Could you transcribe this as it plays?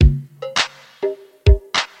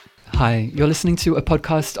Hi, you're listening to a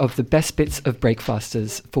podcast of the best bits of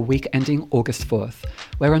Breakfasters for week ending August 4th.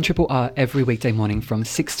 We're on Triple R every weekday morning from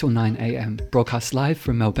 6 till 9 a.m, broadcast live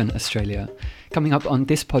from Melbourne, Australia. Coming up on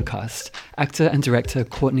this podcast, actor and director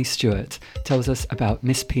Courtney Stewart tells us about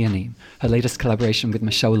Miss Peony, her latest collaboration with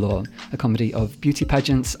Michelle Law, a comedy of beauty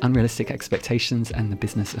pageants, unrealistic expectations, and the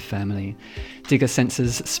business of family. Digger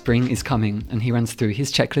senses spring is coming, and he runs through his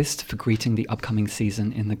checklist for greeting the upcoming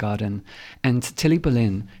season in the garden. And Tilly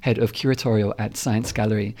Boleyn, head of curatorial at Science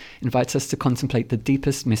Gallery, invites us to contemplate the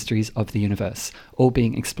deepest mysteries of the universe, all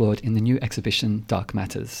being explored in the new exhibition Dark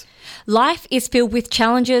Matters. Life is filled with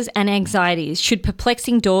challenges and anxieties. Should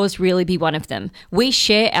perplexing doors really be one of them? We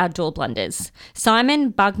share our door blunders.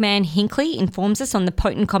 Simon Bugman Hinckley informs us on the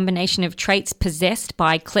potent combination of traits possessed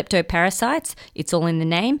by kleptoparasites, it's all in the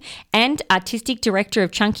name, and artistic director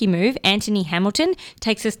of Chunky Move, Anthony Hamilton,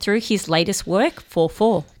 takes us through his latest work,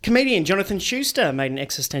 4-4. Comedian Jonathan Schuster made an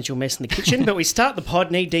existential mess in the kitchen, but we start the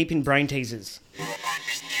pod knee-deep in brain teasers.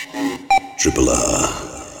 Triple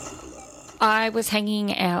R. I was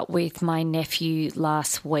hanging out with my nephew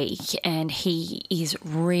last week and he is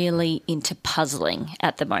really into puzzling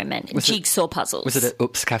at the moment. Jigsaw puzzles. Was it at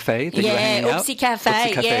Oops Cafe that you were hanging out? Oopsie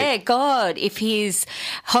Cafe. Yeah, God, if his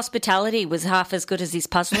hospitality was half as good as his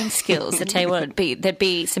puzzling skills, I tell you what, there'd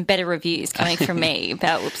be some better reviews coming from me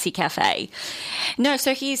about Oopsie Cafe. No,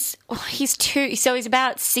 so he's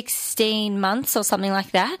about 16 months or something like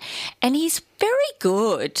that, and he's very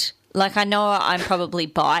good. Like, I know I'm probably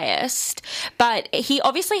biased, but he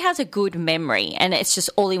obviously has a good memory and it's just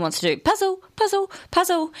all he wants to do. Puzzle, puzzle,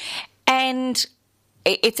 puzzle. And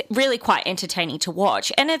it's really quite entertaining to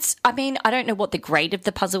watch. And I don't know what the grade of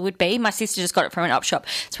the puzzle would be. My sister just got it from an op shop.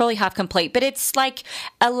 It's probably half complete, but it's like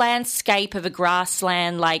a landscape of a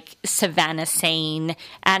grassland, like savanna scene,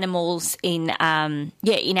 animals in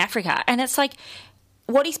Africa. And it's like,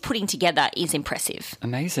 what he's putting together is impressive.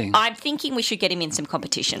 Amazing. I'm thinking we should get him in some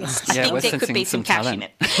competitions. I Yeah, think there could be some cash in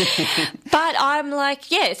it. But I'm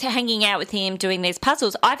like, it's hanging out with him, doing these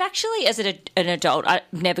puzzles. I've actually, as an adult, I've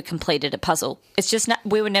never completed a puzzle. It's just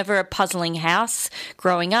we were never a puzzling house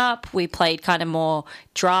growing up. We played kind of more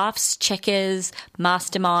drafts, checkers,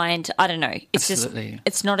 mastermind. I don't know. Absolutely.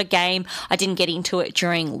 It's not a game. I didn't get into it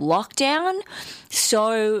during lockdown.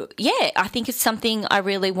 So, I think it's something I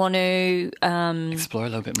really want to explore a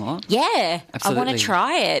little bit more. Yeah, absolutely. I want to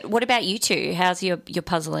try it. What about you two? How's your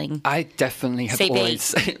puzzling? I definitely have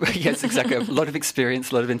always, yes, exactly, a lot of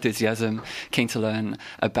experience, a lot of enthusiasm, keen to learn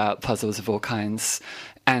about puzzles of all kinds,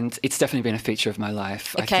 and it's definitely been a feature of my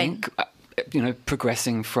life. Okay. I think,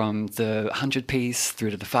 progressing from the 100-piece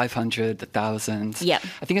through to the 500, the 1,000. Yeah.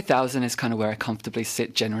 I think 1,000 is kind of where I comfortably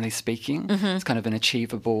sit, generally speaking. Mm-hmm. It's kind of an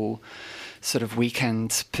achievable sort of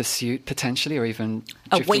weekend pursuit potentially, or even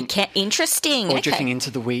drifting into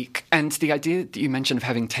the week. And the idea that you mentioned of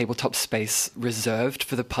having tabletop space reserved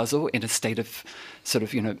for the puzzle in a state of sort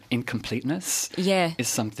of, incompleteness is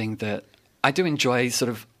something that I do enjoy, sort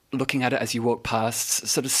of looking at it as you walk past,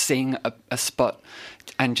 sort of seeing a spot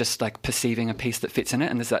and just like perceiving a piece that fits in it,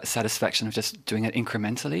 and there's that satisfaction of just doing it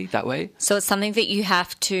incrementally that way. So it's something that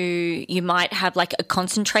you might have like a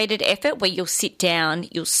concentrated effort where you'll sit down,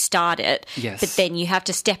 you'll start it, yes, but then you have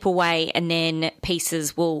to step away and then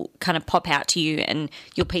pieces will kind of pop out to you and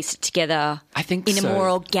you'll piece it together, I think, in a more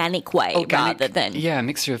organic way rather than... Yeah, a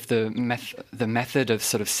mixture of the method of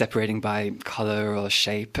sort of separating by colour or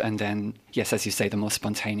shape, and then, yes, as you say, the more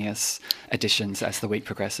spontaneous additions as the week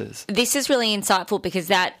progresses. This is really insightful because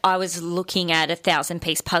that I was looking at a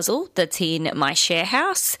 1,000-piece puzzle that's in my share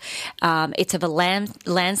house. It's of a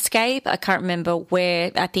landscape. I can't remember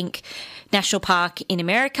where. I think National Park in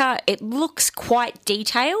America. It looks quite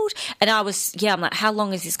detailed, and I'm like, how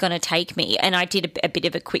long is this going to take me? And I did a bit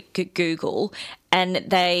of a quick Google, and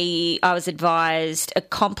I was advised a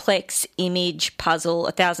complex image puzzle,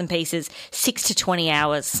 1,000 pieces, 6 to 20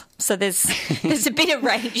 hours. So there's a bit of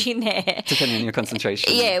range in there. Depending on your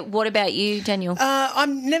concentration. Yeah. What about you, Daniel? I've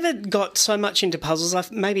never got so much into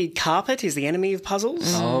puzzles. Maybe carpet is the enemy of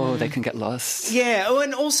puzzles. Oh, they can get lost. Yeah. Oh,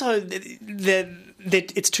 and also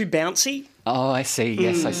it's too bouncy. Oh, I see.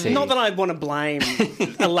 Yes, I see. Not that I want to blame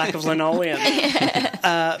a lack of linoleum.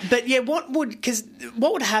 But yeah, what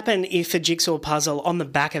would happen if a jigsaw puzzle on the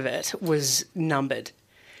back of it was numbered?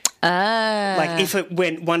 Like if it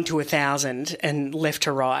went 1 to 1,000 and left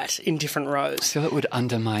to right in different rows. I feel it would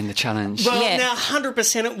undermine the challenge. Well, now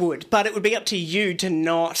 100% it would, but it would be up to you to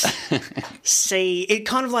not see. It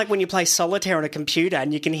kind of like when you play solitaire on a computer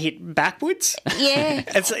and you can hit backwards. Yeah.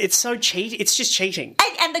 It's so cheat. It's just cheating.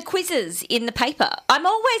 And the quizzes in the paper. I'm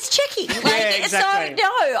always checking. Yeah, exactly. So,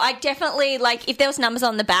 no, I definitely, if there was numbers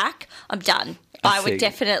on the back, I'm done. I would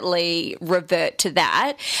definitely revert to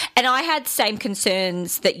that. And I had same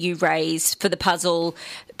concerns that you raised for the puzzle.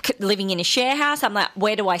 Living in a share house, I'm like,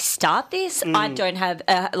 where do I start this? I don't have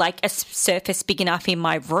a surface big enough in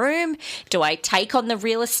my room. Do I take on the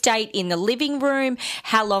real estate in the living room?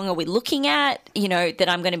 How long are we looking at? That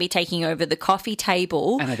I'm going to be taking over the coffee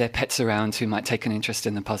table. And are there pets around who might take an interest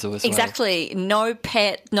in the puzzle as well? Exactly. No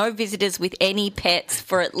visitors with any pets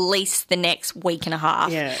for at least the next week and a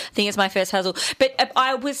half. Yeah. I think it's my first puzzle. But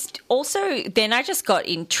I was also, then I just got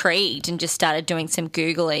intrigued and just started doing some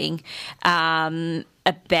Googling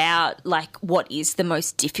about what is the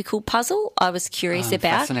most difficult puzzle. I was curious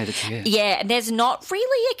about. Fascinated to hear. Yeah, and there's not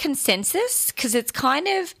really a consensus because it's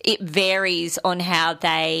it varies on how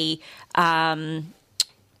they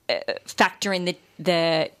factor in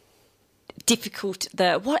the difficult,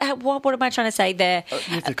 what am I trying to say there?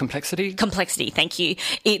 The complexity? Complexity, thank you.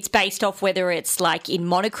 It's based off whether it's in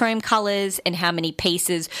monochrome colours and how many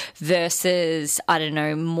pieces versus, I don't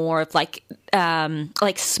know, more of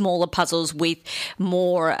smaller puzzles with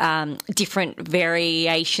more different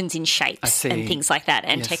variations in shapes and things like that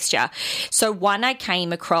and texture. So one I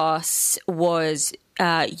came across was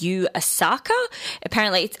Yu Asaka.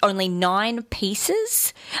 Apparently, it's only 9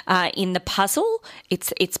 pieces in the puzzle.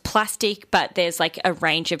 It's plastic, but there's a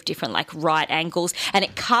range of different right angles, and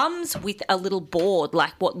it comes with a little board,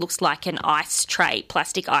 what looks like an ice tray,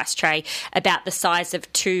 plastic ice tray, about the size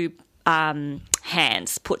of 2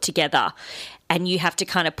 hands put together. And you have to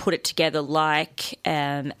kind of put it together like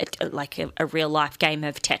a real life game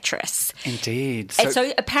of Tetris. Indeed. So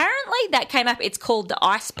apparently that came up. It's called the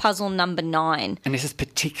Ice Puzzle Number 9. And this is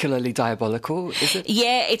particularly diabolical, is it?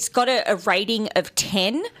 Yeah, it's got a rating of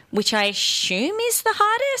 10, which I assume is the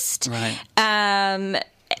hardest. Right.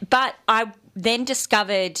 But I then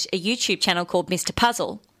discovered a YouTube channel called Mr.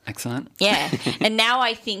 Puzzle. Excellent. Yeah. And now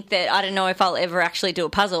I think that I don't know if I'll ever actually do a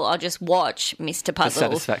puzzle. I'll just watch Mr. Puzzle.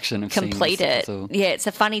 The satisfaction of complete seeing Mr. it. Puzzle. Yeah, it's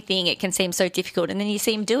a funny thing. It can seem so difficult, and then you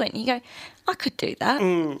see him do it, and you go, I could do that.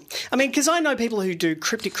 I mean, because I know people who do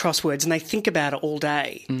cryptic crosswords and they think about it all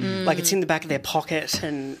day. It's in the back of their pocket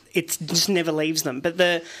and it just never leaves them. But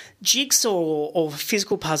the jigsaw or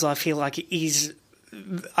physical puzzle, I feel like, is...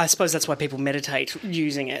 I suppose that's why people meditate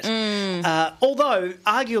using it. Although,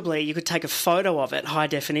 arguably, you could take a photo of it, high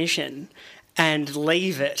definition, and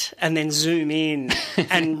leave it and then zoom in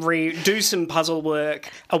and do some puzzle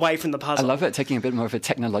work away from the puzzle. I love it, taking a bit more of a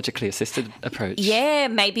technologically assisted approach. Yeah,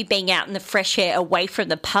 maybe being out in the fresh air away from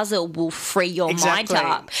the puzzle will free your mind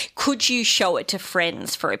up. Could you show it to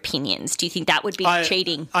friends for opinions? Do you think that would be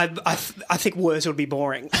cheating? I think worse would be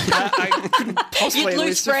boring. I couldn't possibly You'd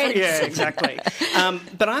lose friends. Yeah, exactly.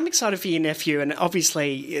 But I'm excited for your nephew, and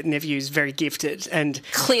obviously your nephew's very gifted. And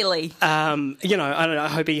clearly. I don't know, I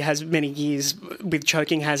hope he has many years with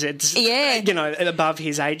choking hazards, above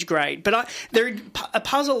his age grade. But a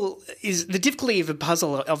puzzle is... The difficulty of a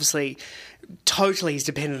puzzle, obviously, totally is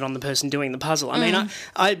dependent on the person doing the puzzle. I mean,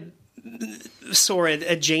 I saw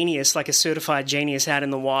a genius, a certified genius out in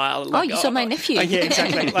the wild. You saw my nephew. Yeah,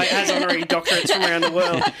 exactly. Has honorary doctorates from around the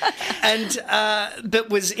world. And but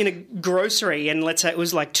was in a grocery, and let's say it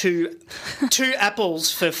was two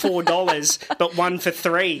apples for $4, but 1 for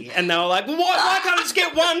 $3. And they were like, well, why can't I just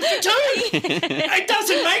get 1 for 2? It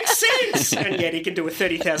doesn't make sense. And yet he can do a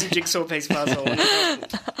 30,000 jigsaw piece puzzle.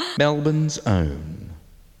 Melbourne's own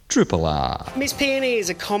Triple R. Miss Peony is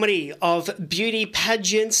a comedy of beauty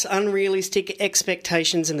pageants, unrealistic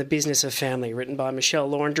expectations and the business of family, written by Michelle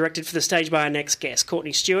Law and directed for the stage by our next guest.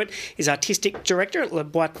 Courtney Stewart is artistic director at Le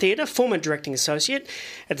Boîte Theatre, former directing associate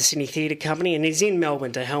at the Sydney Theatre Company, and is in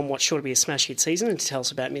Melbourne to helm what's sure to be a smash hit season. And to tell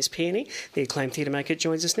us about Miss Peony, the acclaimed theatre maker,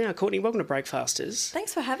 joins us now. Courtney, welcome to Breakfasters.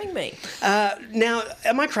 Thanks for having me. Now,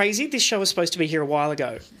 am I crazy? This show was supposed to be here a while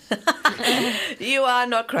ago. You are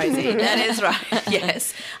not crazy. That is right.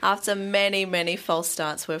 Yes. After many, many false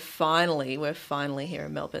starts, we're finally here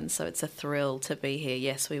in Melbourne. So it's a thrill to be here.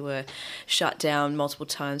 Yes, we were shut down multiple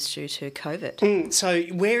times due to COVID. So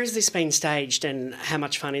where has this been staged and how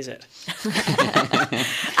much fun is it?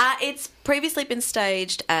 It's previously been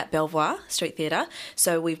staged at Belvoir Street Theatre.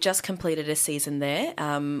 So we've just completed a season there,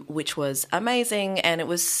 which was amazing. And it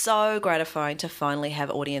was so gratifying to finally have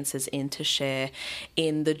audiences in to share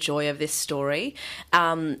in the joy of this story.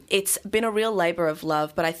 It's been a real labour of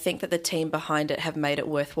love, but I think that the team behind it have made it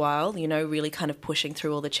worthwhile, really kind of pushing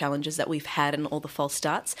through all the challenges that we've had and all the false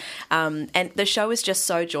starts. And the show is just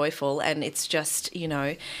so joyful, and it's just,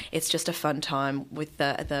 it's just a fun time with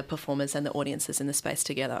the performers and the audiences in the space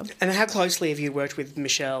together. And how closely have you worked with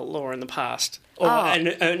Michelle Law in the past?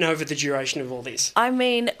 and over the duration of all this? I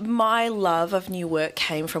mean, my love of new work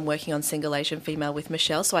came from working on Single Asian Female with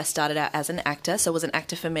Michelle. So I started out as an actor. So I was an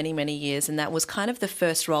actor for many, many years. And that was kind of the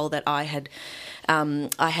first role that I had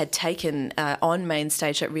taken on main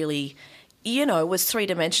stage that really, was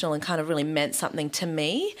three-dimensional and kind of really meant something to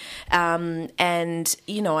me. And,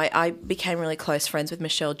 I became really close friends with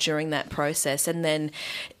Michelle during that process, and then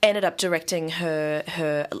ended up directing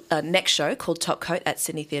her next show called Top Coat at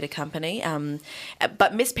Sydney Theatre Company.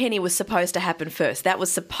 But Miss Penny was supposed to happen first. That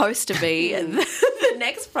was supposed to be the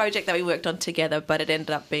next project that we worked on together, but it ended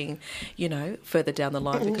up being, further down the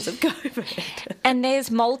line because of COVID. And there's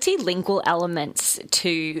multilingual elements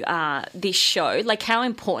to this show. Like, how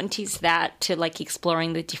important is that to, like,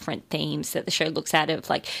 exploring the different themes that the show looks at of,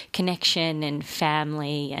 like, connection and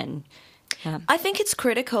family and... I think it's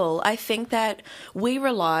critical. I think that we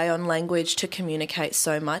rely on language to communicate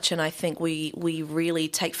so much, and I think we really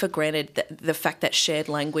take for granted the fact that shared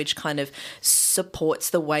language kind of supports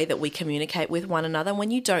the way that we communicate with one another. When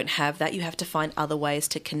you don't have that, you have to find other ways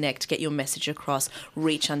to connect, get your message across,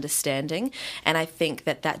 reach understanding. And I think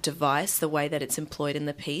that device, the way that it's employed in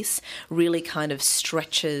the piece, really kind of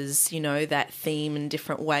stretches, that theme in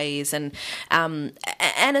different ways. And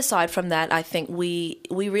aside from that, I think we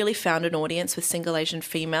really found an audience with Single Asian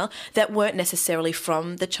Female that weren't necessarily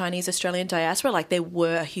from the Chinese Australian diaspora. Like, there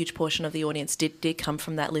were a huge portion of the audience did come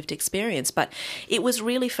from that lived experience, but it was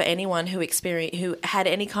really for anyone who had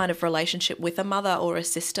any kind of relationship with a mother or a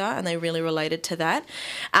sister, and they really related to that.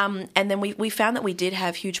 And then we found that we did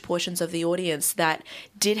have huge portions of the audience that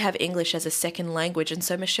did have English as a second language, and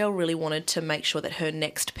so Michelle really wanted to make sure that her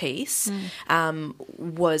next piece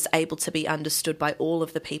was able to be understood by all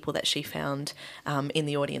of the people that she found in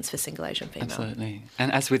the audience for Single Asian Female. Absolutely.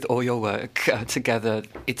 And as with all your work together,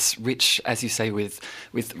 it's rich, as you say, with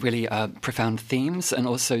really profound themes, and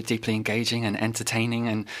also deeply engaging and entertaining,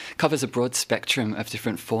 and covers a broad spectrum of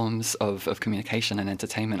different forms of communication and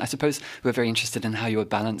entertainment. I suppose we're very interested in how you were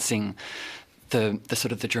balancing the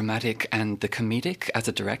sort of the dramatic and the comedic as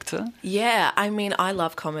a director? Yeah, I mean, I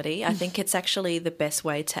love comedy. I think it's actually the best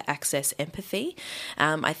way to access empathy.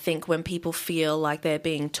 I think when people feel like they're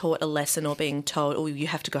being taught a lesson or being told, oh, you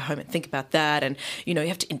have to go home and think about that, and, you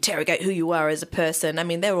have to interrogate who you are as a person. I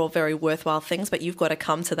mean, they're all very worthwhile things, but you've got to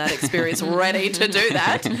come to that experience ready to do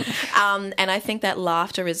that. And I think that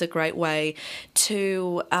laughter is a great way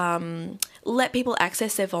to... let people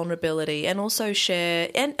access their vulnerability and also share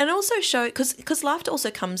and also show, because laughter also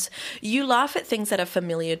comes, you laugh at things that are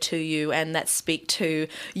familiar to you and that speak to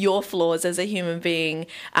your flaws as a human being,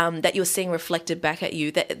 that you're seeing reflected back at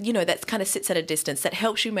you, that that kind of sits at a distance, that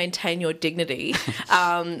helps you maintain your dignity,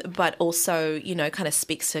 but also kind of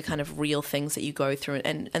speaks to kind of real things that you go through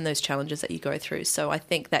and those challenges that you go through. So I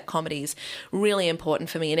think that comedy is really important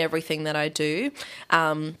for me in everything that I do.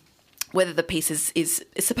 Whether the piece is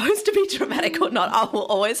supposed to be dramatic or not, I will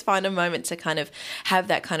always find a moment to kind of have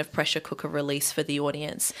that kind of pressure cooker release for the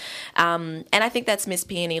audience. And I think that's Miss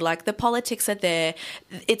Peony. Like, the politics are there.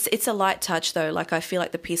 It's a light touch, though. Like, I feel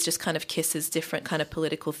like the piece just kind of kisses different kind of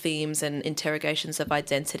political themes and interrogations of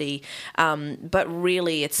identity. But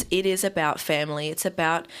really, it is about family. It's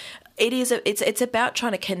about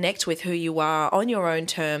trying to connect with who you are on your own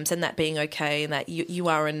terms, and that being okay, and that you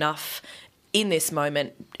are enough in this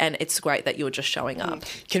moment, and it's great that you're just showing up.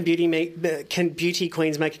 Can beauty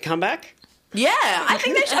queens make a comeback? Yeah, I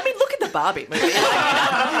think they should. I mean, look at the Barbie movie.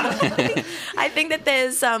 I think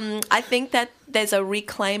that there's a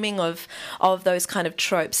reclaiming of those kind of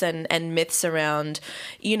tropes and myths around,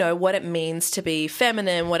 what it means to be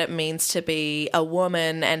feminine, what it means to be a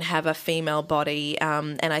woman and have a female body.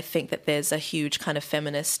 And I think that there's a huge kind of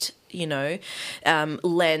feminist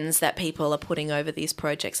lens that people are putting over these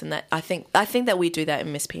projects, and that I think that we do that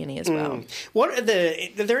in Miss Peony as well. Are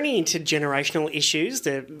there any intergenerational issues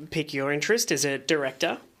that pique your interest as a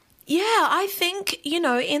director? Yeah, I think,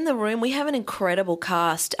 in the room we have an incredible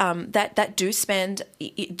cast that do span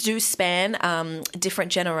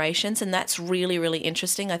different generations, and that's really, really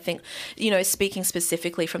interesting. I think, speaking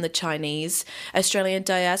specifically from the Chinese Australian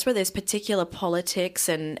diaspora, there's particular politics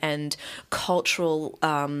and cultural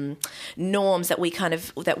norms that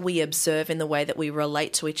we observe in the way that we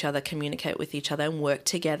relate to each other, communicate with each other, and work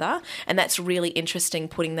together. And that's really interesting,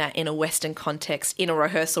 putting that in a Western context in a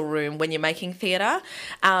rehearsal room when you're making theatre.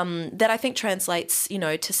 That I think translates,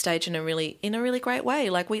 to stage in a really great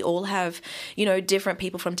way. Like, we all have, different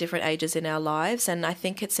people from different ages in our lives, and I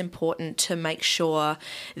think it's important to make sure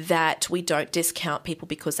that we don't discount people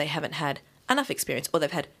because they haven't had enough experience or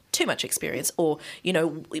they've had too much experience, or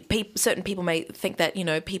certain people may think that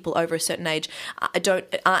people over a certain age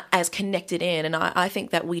aren't as connected in, and I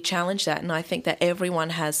think that we challenge that, and I think that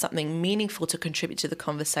everyone has something meaningful to contribute to the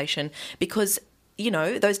conversation, because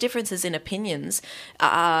those differences in opinions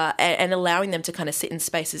and allowing them to kind of sit in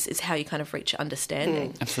spaces is how you kind of reach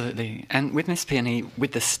understanding. Absolutely. And with Miss Peony,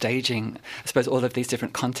 with the staging, I suppose all of these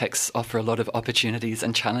different contexts offer a lot of opportunities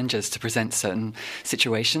and challenges to present certain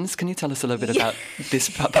situations. Can you tell us a little bit about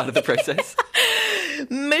this part of the process?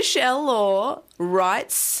 Michelle Law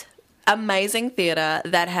writes amazing theatre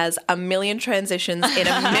that has a million transitions in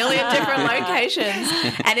a million different locations,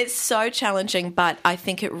 and it's so challenging, but I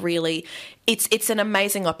think it's an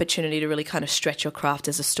amazing opportunity to really kind of stretch your craft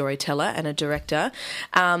as a storyteller and a director.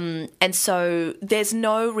 And so there's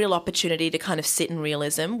no real opportunity to kind of sit in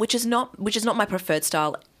realism, which is not my preferred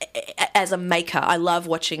style as a maker. I love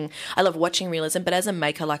watching realism, but as a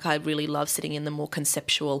maker, I really love sitting in the more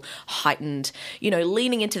conceptual, heightened,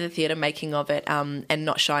 leaning into the theatre making of it, and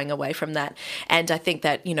not shying away from that. And I think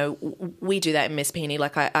that, we do that in Miss Peony.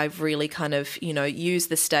 I've really kind of, used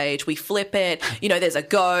the stage. We flip it, there's a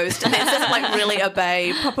ghost, and it doesn't really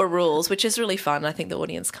obey proper rules, which is really fun. I think the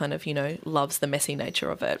audience kind of, loves the messy nature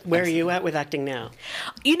of it. Where are you at with acting now?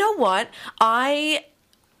 You know what? I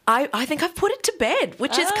think I've put it to bed,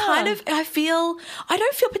 which is kind of, I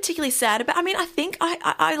don't feel particularly sad about. I think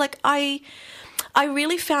I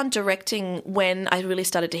really found directing when I really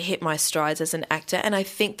started to hit my strides as an actor, and I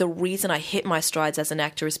think the reason I hit my strides as an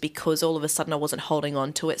actor is because all of a sudden I wasn't holding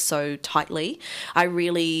on to it so tightly.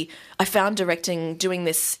 I found directing, doing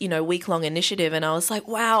this, week-long initiative, and I was like,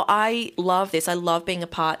 wow, I love this. I love being a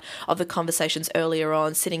part of the conversations earlier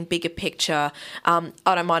on, sitting bigger picture. I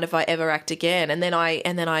don't mind if I ever act again. And then I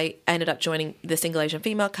ended up joining the Single Asian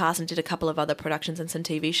Female cast and did a couple of other productions and some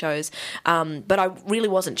TV shows. But I really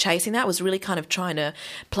wasn't chasing that. I was really kind of trying to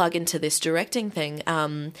plug into this directing thing.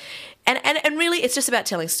 And really, it's just about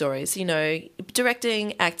telling stories,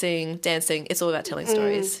 directing, acting, dancing. It's all about telling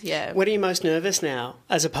stories. Yeah. When are you most nervous now,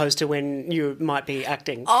 as opposed to when you might be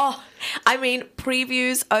acting? Oh,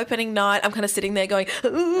 previews, opening night, I'm kind of sitting there going, ooh,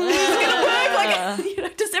 this is going to work.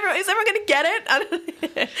 Is everyone going to get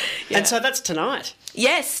it? Yeah. And so that's tonight.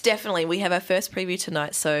 Yes, definitely. We have our first preview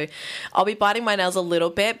tonight, so I'll be biting my nails a little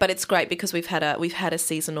bit, but it's great because we've had a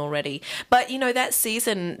season already. But that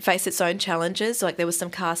season faced its own challenges. There was some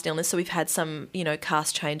cast illness, so we've had some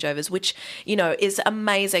cast changeovers, which is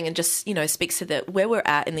amazing, and just speaks to where we're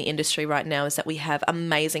at in the industry right now, is that we have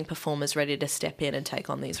amazing performers ready to step in and take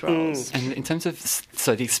on these roles. And in terms of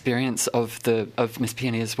the experience of Miss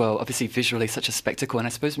Peony as well, obviously visually such a spectacle, and I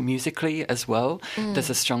suppose musically as well, there's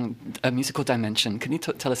a strong musical dimension. Can you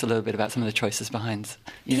tell us a little bit about some of the choices behind?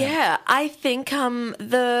 Yeah, I think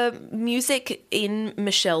the music in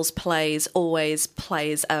Michelle's plays always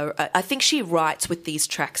plays. I think she writes with these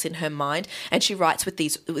tracks in her mind, and she writes with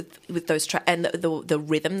those tracks and the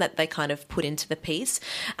rhythm that they kind of put into the piece.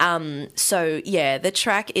 So yeah, the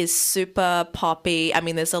track is super poppy.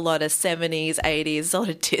 There's a lot of 70s, 80s, a lot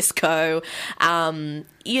of disco.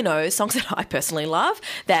 Songs that I personally love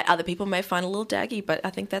that other people may find a little daggy, but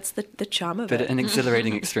I think that's the charm of it. But an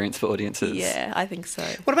exhilarating experience for audiences. Yeah, I think so.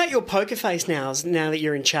 What about your poker face now that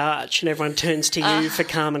you're in charge and everyone turns to you for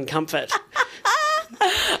calm and comfort?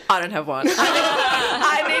 I don't have one.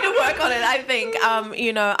 I need to work on it. I think,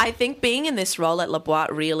 I think being in this role at La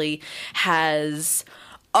Boîte really has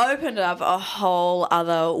opened up a whole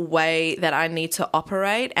other way that I need to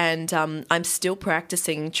operate, and I'm still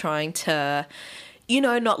practicing trying to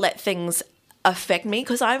not let things affect me,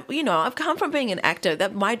 because I've come from being an actor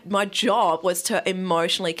that my job was to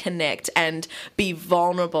emotionally connect and be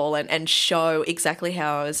vulnerable and show exactly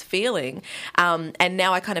how I was feeling, and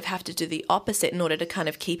now I kind of have to do the opposite in order to kind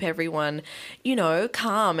of keep everyone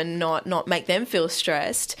calm and not make them feel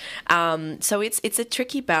stressed. So it's a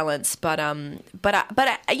tricky balance, but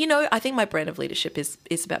I think my brand of leadership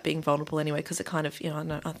is about being vulnerable anyway, because it kind of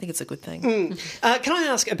I think it's a good thing. Can I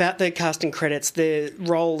ask about the casting credits, the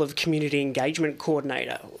role of community engagement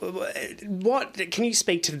coordinator? What can you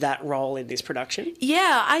speak to that role in this production?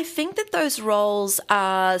 Yeah, I think that those roles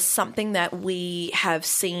are something that we have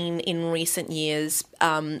seen in recent years,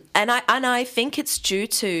 and I think it's due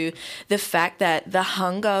to the fact that the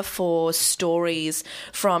hunger for stories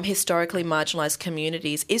from historically marginalised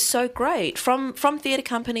communities is so great, from theatre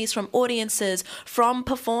companies, from audiences, from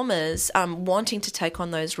performers wanting to take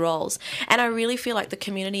on those roles. And I really feel like the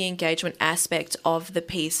community engagement aspect of the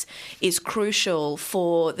piece is crucial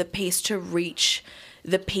for the piece to reach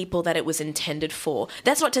the people that it was intended for.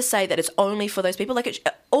 That's not to say that it's only for those people.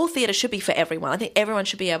 all theatre should be for everyone. I think everyone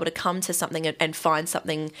should be able to come to something and find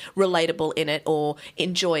something relatable in it or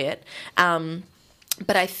enjoy it.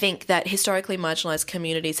 But I think that historically marginalised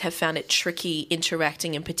communities have found it tricky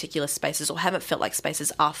interacting in particular spaces or haven't felt like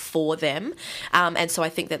spaces are for them. And so I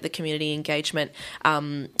think that the community engagement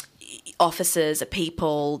officers,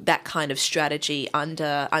 people, that kind of strategy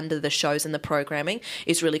under the shows and the programming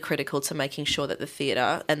is really critical to making sure that the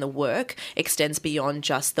theatre and the work extends beyond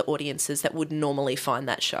just the audiences that would normally find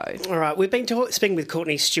that show. All right, we've been speaking with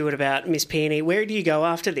Courtney Stewart about Miss Peony. Where do you go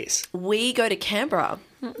after this? We go to Canberra.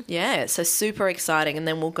 Yeah, so super exciting. And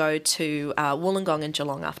then we'll go to Wollongong and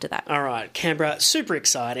Geelong after that. All right, Canberra, super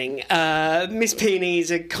exciting. Miss Peony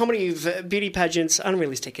is a comedy of beauty pageants,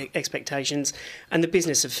 unrealistic expectations, and the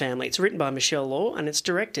business of family. It's written by Michelle Law and it's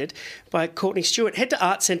directed by Courtney Stewart. Head to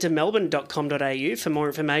artcentermelbourne.com.au for more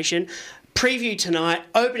information. Preview tonight,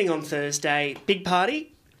 opening on Thursday. Big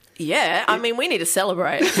party. Yeah, I mean, we need to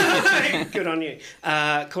celebrate. Good on you.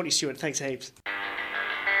 Courtney Stewart, thanks heaps.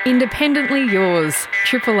 Independently yours,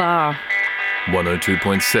 Triple R.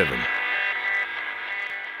 102.7.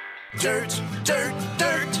 Dirt, dirt,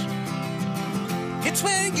 dirt. It's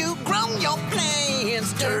where you grow your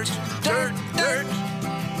plants. Dirt, dirt, dirt.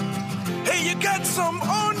 Hey, you got some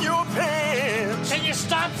on your pants. Can you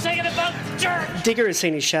stop singing about dirt? Digger has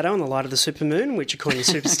seen his shadow in the light of the supermoon, which, according to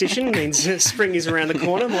superstition, means spring is around the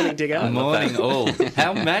corner. Morning, Digger. Morning, all.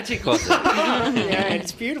 How magic was it? Yeah,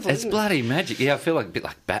 it's beautiful. It's bloody magic. Yeah, I feel like a bit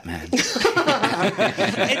like Batman.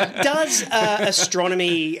 Does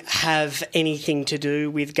astronomy have anything to do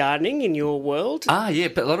with gardening in your world? Yeah,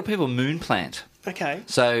 but a lot of people moon plant. Okay.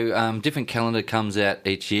 So different calendar comes out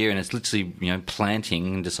each year, and it's literally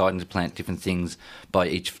planting and deciding to plant different things by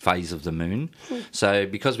each phase of the moon. So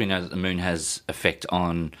because we know that the moon has effect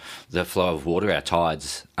on the flow of water, our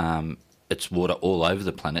tides, it's water all over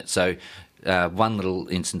the planet. So one little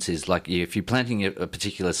instance is like if you're planting a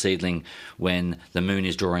particular seedling when the moon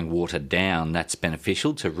is drawing water down, that's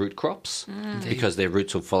beneficial to root crops because their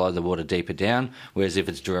roots will follow the water deeper down, whereas if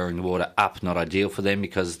it's drawing the water up, not ideal for them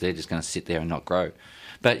because they're just going to sit there and not grow.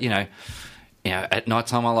 But, at night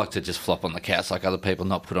time, I like to just flop on the couch like other people,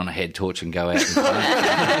 not put on a head torch and go out and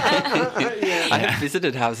plant. I have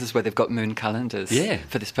visited houses where they've got moon calendars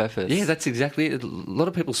for this purpose. Yeah, that's exactly it. A lot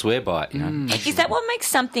of people swear by it, Is that what makes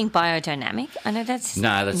something biodynamic? I know that's...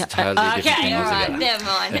 No, that's totally different thing Okay, all right, altogether. never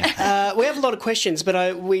mind. We have a lot of questions,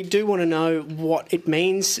 but we do want to know what it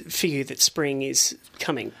means for you that spring is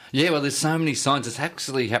coming. Yeah, well, there's so many signs. It's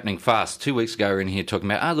actually happening fast. 2 weeks ago, we were in here talking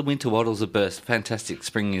about, the winter wattles have burst. Fantastic.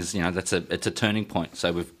 Spring is, it's a turning point.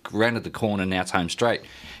 So we've rounded the corner, now it's home straight.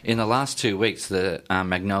 In the last 2 weeks, the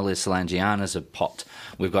Magnolia Solangianas have popped.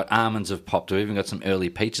 We've got almonds have popped. We've even got some early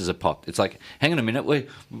peaches have popped. It's like, hang on a minute,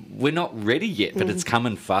 we're not ready yet, but it's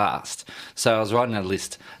coming fast. So I was writing a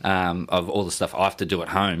list of all the stuff I have to do at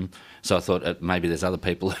home. So I thought maybe there's other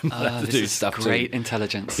people who might have to do stuff too. Great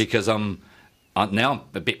intelligence. Because now I'm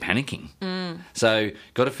a bit panicking. So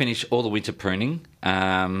got to finish all the winter pruning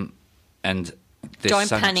and... Don't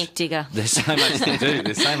panic, Digger. There's so much to do.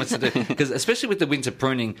 There's so much to do. Because especially with the winter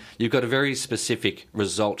pruning, you've got a very specific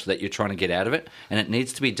result that you're trying to get out of it, and it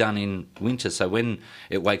needs to be done in winter. So when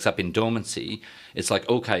it wakes up in dormancy, it's like,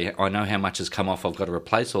 okay, I know how much has come off. I've got to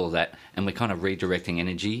replace all of that, and we're kind of redirecting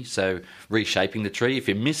energy, so reshaping the tree. If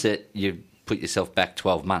you miss it, you put yourself back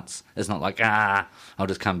 12 months. It's not like, I'll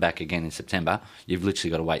just come back again in September. You've literally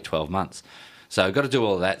got to wait 12 months. So I've got to do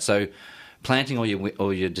all of that. So planting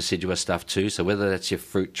all your deciduous stuff too, so whether that's your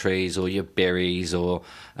fruit trees or your berries or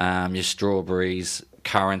your strawberries,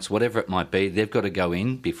 currants, whatever it might be, they've got to go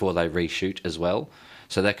in before they reshoot as well.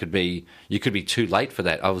 So that could be, you could be too late for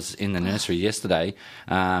that. I was in the nursery yesterday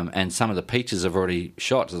and some of the peaches have already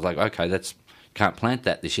shot. It's like, okay, can't plant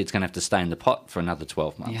that this year. It's going to have to stay in the pot for another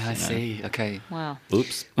 12 months. Yeah, I see. Okay. Wow.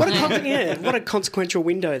 Oops. What a consequential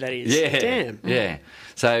window that is. Yeah. Damn. Yeah.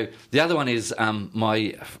 So the other one is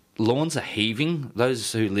my lawns are heaving.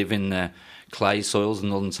 Those who live in the clay soils in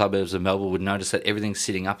the northern suburbs of Melbourne would notice that everything's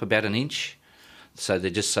sitting up about an inch. So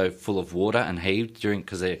they're just so full of water and heaved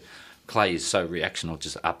because their clay is so reactional,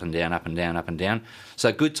 just up and down, up and down, up and down. So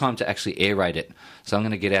a good time to actually aerate it. So I'm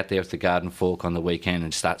going to get out there with the garden fork on the weekend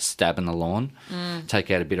and start stabbing the lawn,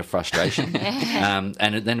 take out a bit of frustration, and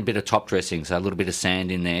then a bit of top dressing, so a little bit of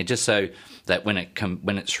sand in there, just so that when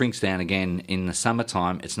it shrinks down again in the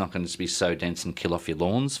summertime, it's not going to be so dense and kill off your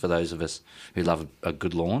lawns for those of us who love a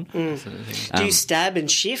good lawn. Do you stab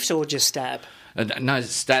and shift or just stab? No,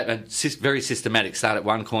 very systematic. Start at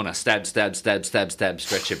one corner, stab, stab, stab, stab, stab,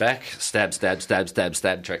 stretch your back, stab, stab, stab, stab,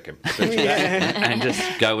 stab, stretch your back, and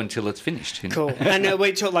just go until it's finished. Cool. And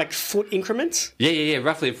we talk like foot increments? Yeah,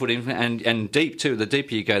 roughly a foot increment, and deep too. The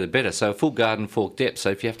deeper you go, the better. So a full garden fork depth. So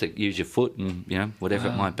if you have to use your foot and, whatever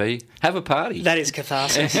it might be, have a party. That is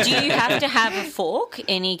catharsis. Do you have to have a fork?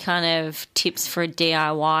 Any kind of tips for a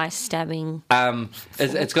DIY stabbing?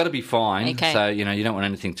 It's got to be fine. Okay. So, you don't want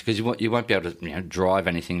anything, because you won't be able to drive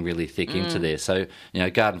anything really thick into there. So,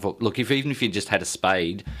 garden fork. Look, even if you just had a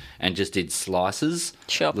spade and just did slices,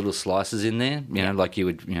 sure, little slices in there, like you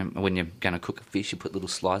would, when you're going to cook a fish, you put little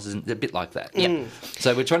slices in, a bit like that. Yeah.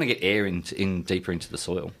 So we're trying to get air in deeper into the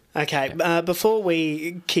soil. Okay, before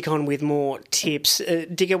we kick on with more tips,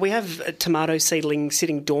 Digger, we have tomato seedlings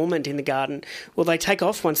sitting dormant in the garden. Will they take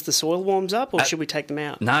off once the soil warms up, or should we take them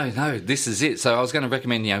out? No, this is it. So I was going to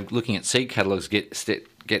recommend, looking at seed catalogues, get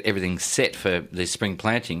everything set for the spring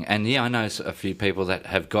planting. And I know a few people that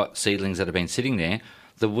have got seedlings that have been sitting there.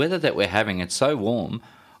 The weather that we're having, it's so warm,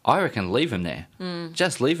 I reckon leave them there.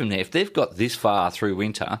 Just leave them there. If they've got this far through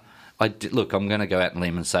winter, I'm going to go out on a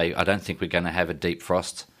limb and say I don't think we're going to have a deep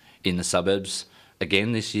frost in the suburbs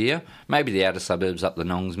again this year. Maybe the outer suburbs, up the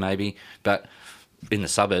Nongs maybe, but in the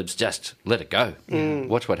suburbs, just let it go.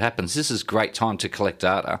 Watch what happens. This is a great time to collect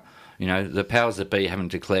data. The powers that be haven't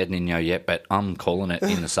declared Niño yet, but I'm calling it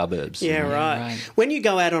in the surbs. Yeah, right. When you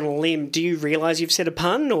go out on a limb, do you realise you've said a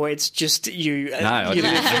pun, or it's just you? No,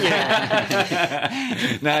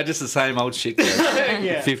 no, just the same old shit.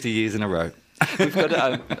 50 years in a row. We've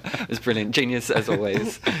got it's brilliant, genius as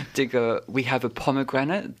always. Digger, we have a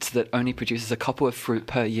pomegranate that only produces a couple of fruit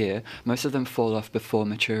per year. Most of them fall off before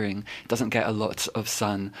maturing. It doesn't get a lot of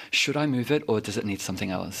sun. Should I move it, or does it need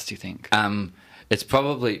something else, do you think? It's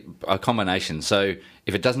probably a combination. So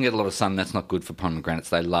if it doesn't get a lot of sun, that's not good for pomegranates.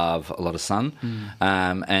 They love a lot of sun.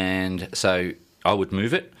 And so I would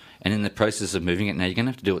move it. And in the process of moving it, now you're going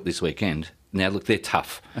to have to do it this weekend. Now, look, they're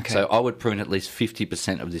tough. Okay. So I would prune at least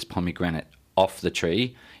 50% of this pomegranate off the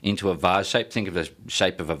tree into a vase shape. Think of the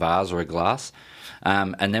shape of a vase or a glass.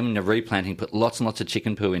 And then when you're replanting, put lots and lots of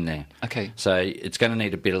chicken poo in there. Okay. So it's going to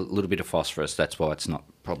need a little bit of phosphorus. That's why it's not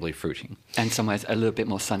probably fruiting. And somewhere a little bit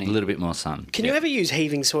more sunny. A little bit more sun. Can you ever use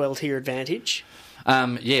heaving soil to your advantage?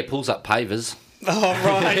 Yeah, it pulls up pavers. Oh,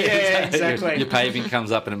 right, yeah, exactly. Your paving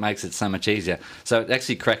comes up and it makes it so much easier. So it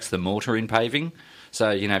actually cracks the mortar in paving.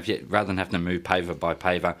 So, if rather than having to move paver by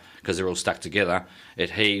paver because they're all stuck together, it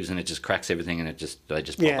heaves and it just cracks everything and they just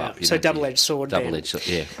pop up. So double-edged sword. Double-edged sword,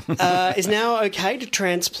 yeah. Is now okay to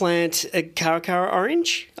transplant a Caracara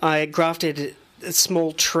orange? I grafted a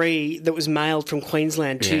small tree that was mailed from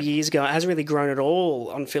Queensland 2 years ago. It hasn't really grown at all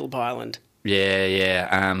on Phillip Island.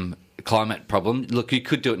 Yeah. Climate problem. Look, you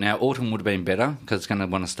could do it now. Autumn would have been better because it's going to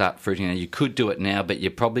want to start fruiting now. You could do it now, but you're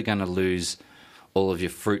probably going to lose all of your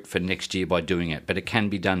fruit for next year by doing it. But it can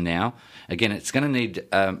be done now. Again, it's going to need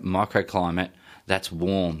a microclimate that's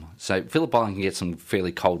warm. So Phillip Island can get some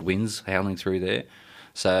fairly cold winds howling through there.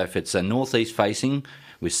 So if it's a northeast facing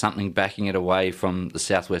with something backing it away from the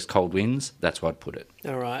southwest cold winds, that's where I'd put it.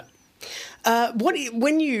 All right.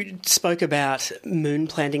 When you spoke about moon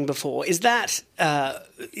planting before, is that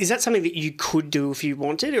something that you could do if you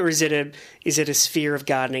wanted, or is it a sphere of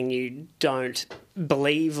gardening you don't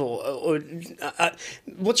believe, or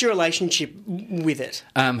what's your relationship with it?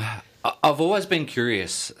 I've always been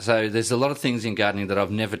curious. So there's a lot of things in gardening that I've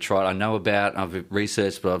never tried. I know about, I've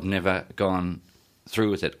researched, but I've never gone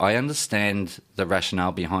through with it. I understand the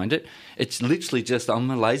rationale behind it. It's literally just I'm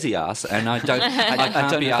a lazy ass, and I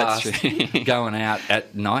can't be asked going out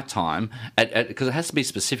at night time because it has to be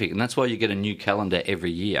specific, and that's why you get a new calendar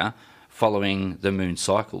every year following the moon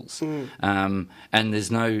cycles. And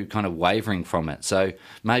there's no kind of wavering from it. So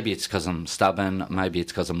maybe it's because I'm stubborn, maybe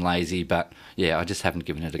it's because I'm lazy, but yeah, I just haven't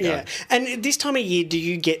given it a go. Yeah. And this time of year, do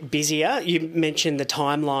you get busier? You mentioned the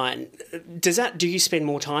timeline. Do you spend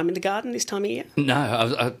more time in the garden this time of year?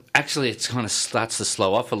 No, actually it kind of starts to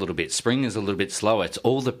slow off a little bit. Spring is a little bit slower. It's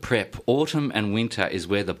all the prep. Autumn and winter is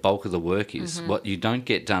where the bulk of the work is. Mm-hmm. What you don't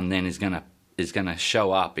get done then is going to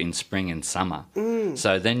show up in spring and summer.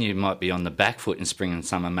 So then you might be on the back foot in spring and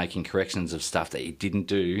summer making corrections of stuff that you didn't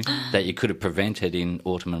do that you could have prevented in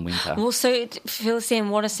autumn and winter. Well, so fill us in,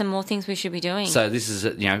 what are some more things we should be doing? So this is,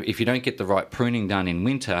 if you don't get the right pruning done in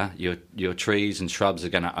winter, your trees and shrubs are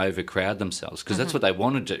going to overcrowd themselves because that's what they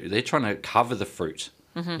want to do. They're trying to cover the fruit.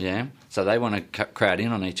 Yeah, so they want to crowd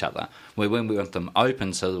in on each other. Where when we want them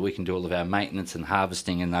open so that we can do all of our maintenance and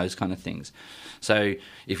harvesting and those kind of things. So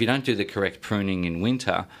if you don't do the correct pruning in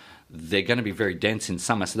winter, they're going to be very dense in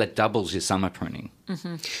summer, so that doubles your summer pruning.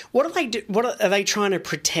 What do they do? Are they trying to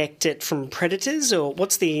protect it from predators, or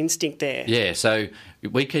what's the instinct there? Yeah, so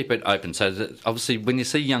we keep it open. So that obviously when you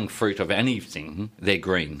see young fruit of anything, they're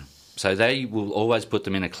green. So they will always put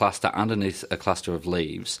them in a cluster underneath a cluster of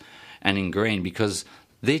leaves and in green because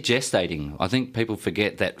they're gestating. I think people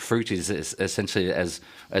forget that fruit is essentially as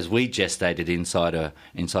we gestated inside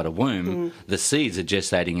a womb, the seeds are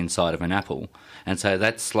gestating inside of an apple. And so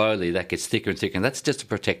that gets thicker and thicker, and that's just a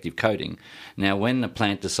protective coating. Now, when the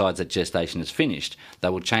plant decides that gestation is finished, they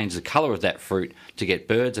will change the colour of that fruit to get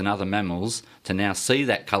birds and other mammals to now see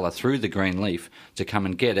that colour through the green leaf to come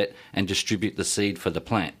and get it and distribute the seed for the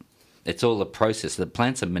plant. It's all a process. The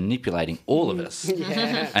plants are manipulating all of us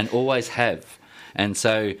and always have. And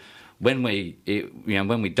so when we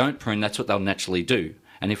don't prune, that's what they'll naturally do.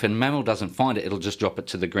 And if a mammal doesn't find it, it'll just drop it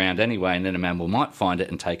to the ground anyway, and then a mammal might find it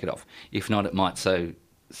and take it off. If not, it might sow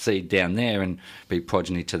seed down there and be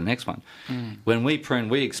progeny to the next one. When we prune,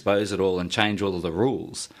 we expose it all and change all of the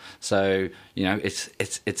rules. So,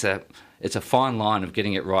 it's a fine line of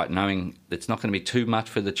getting it right, knowing it's not going to be too much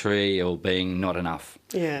for the tree or being not enough.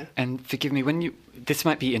 Yeah. And forgive me, this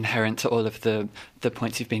might be inherent to all of the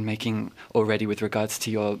points you've been making already with regards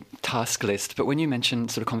to your task list, but when you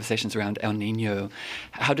mentioned sort of conversations around El Niño,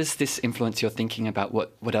 how does this influence your thinking about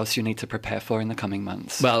what else you need to prepare for in the coming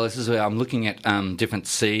months? Well, this is where I'm looking at different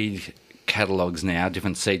seed catalogues now,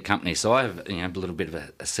 different seed companies. So I have a little bit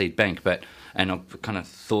of a seed bank, and I've kind of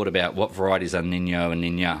thought about what varieties are Niño and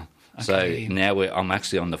Niña. Okay. So now I'm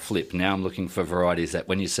actually on the flip. Now I'm looking for varieties that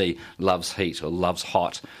when you see loves heat or loves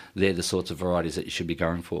hot, they're the sorts of varieties that you should be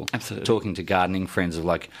going for. Absolutely. Talking to gardening friends of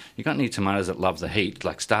you got any tomatoes that love the heat,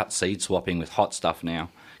 start seed swapping with hot stuff now.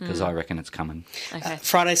 Because I reckon it's coming. Okay.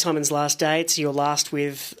 Friday, Simon's last day. It's your last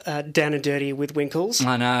with Down and Dirty with Winkles.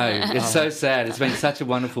 I know. It's so sad. It's been such a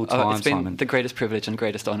wonderful time, it's been Simon. The greatest privilege and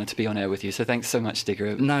greatest honour to be on air with you. So thanks so much,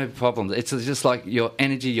 Digger. No problem. It's just like your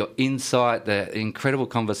energy, your insight, the incredible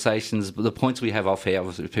conversations, the points we have off here,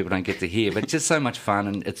 obviously people don't get to hear, but it's just so much fun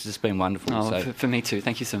and it's just been wonderful. For me too.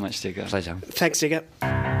 Thank you so much, Digger. Pleasure. Thanks, Digger.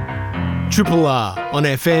 Triple R on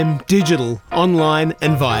FM, digital, online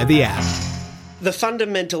and via the app. The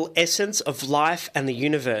fundamental essence of life and the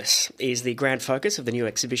universe is the grand focus of the new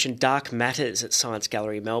exhibition Dark Matters at Science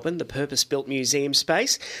Gallery, Melbourne. The purpose-built museum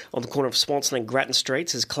space on the corner of Swanson and Grattan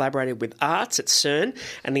Streets has collaborated with Arts at CERN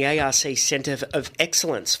and the ARC Centre of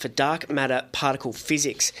Excellence for Dark Matter Particle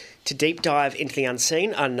Physics to deep dive into the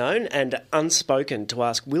unseen, unknown and unspoken to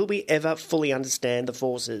ask, will we ever fully understand the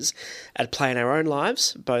forces at play in our own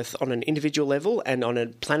lives, both on an individual level and on a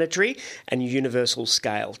planetary and universal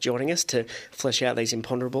scale? Joining us to flesh out these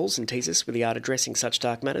imponderables and tease us with the art addressing such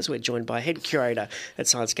dark matters, we're joined by Head Curator at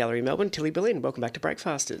Science Gallery Melbourne, Tilly Berlin. Welcome back to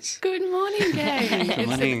Breakfasters. Good morning, gang.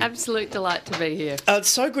 It's an absolute delight to be here. It's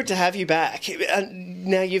so good to have you back.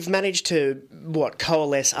 Now, you've managed to,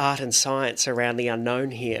 coalesce art and science around the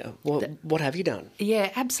unknown here. What have you done?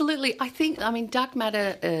 Yeah, absolutely. I mean, dark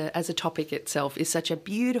matter as a topic itself is such a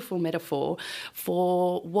beautiful metaphor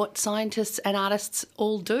for what scientists and artists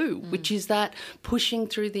all do, which is that pushing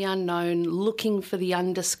through the unknown, looking for the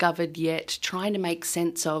undiscovered yet, trying to make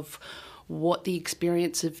sense of what the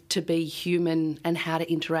experience of to be human and how to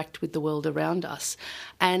interact with the world around us.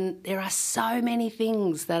 And there are so many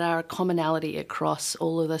things that are a commonality across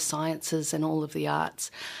all of the sciences and all of the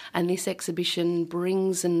arts. And this exhibition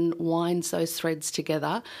brings and winds those threads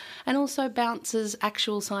together and also bounces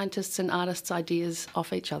actual scientists and artists' ideas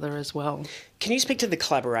off each other as well. Can you speak to the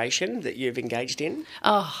collaboration that you've engaged in?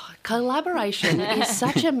 Oh, collaboration is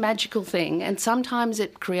such a magical thing, and sometimes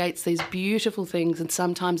it creates these beautiful things and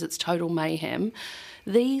sometimes it's total mayhem.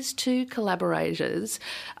 These two collaborators,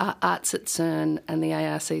 Arts at CERN and the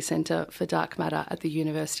ARC Centre for Dark Matter at the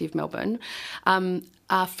University of Melbourne,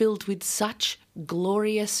 are filled with such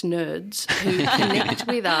glorious nerds who connect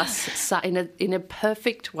with us in a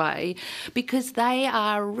perfect way because they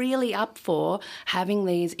are really up for having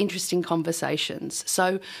these interesting conversations.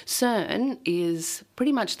 So CERN is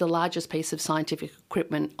pretty much the largest piece of scientific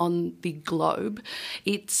equipment on the globe.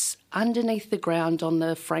 It's underneath the ground on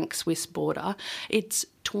the Frank-Swiss border. It's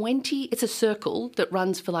a circle that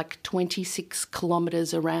runs for 26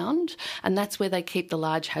 kilometres around, and that's where they keep the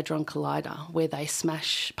Large Hadron Collider, where they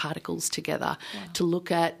smash particles together to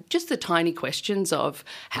look at just the tiny questions of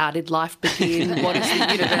how did life begin, what is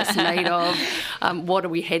the universe made of, what are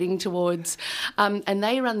we heading towards. And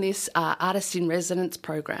they run this Artist in Residence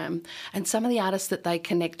program, and some of the artists that they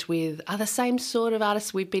connect with are the same sort of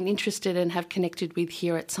artists we've been interested in and have connected with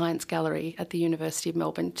here at Science Gallery at the University of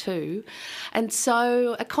Melbourne too. And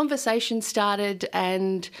so a conversation started,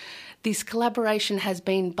 and this collaboration has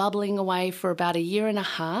been bubbling away for about 1.5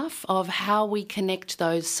 years of how we connect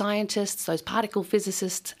those scientists, those particle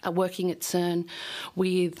physicists working at CERN,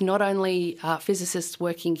 with not only physicists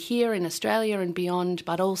working here in Australia and beyond,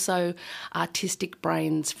 but also artistic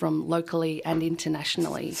brains from locally and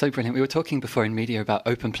internationally. So brilliant. We were talking before in media about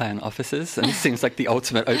open plan offices, and this seems like the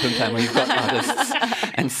ultimate open plan where you've got artists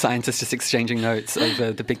and scientists just exchanging notes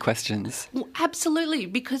over the big questions. Well, absolutely,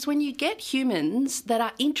 because when you get humans that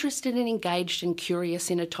are interested and engaged and curious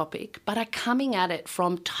in a topic, but are coming at it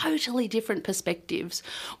from totally different perspectives,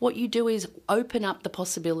 what you do is open up the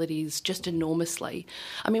possibilities just enormously.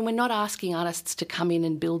 I mean, we're not asking artists to come in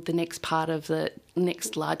and build the next part of the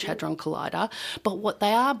next Large Hadron Collider, but what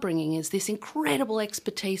they are bringing is this incredible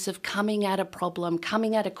expertise of coming at a problem,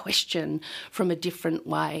 coming at a question from a different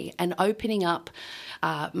way, and opening up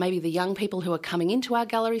maybe the young people who are coming into our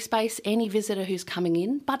gallery space, any visitor who's coming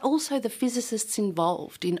in, but also the physicists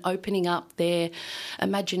involved in opening up their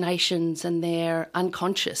imaginations and their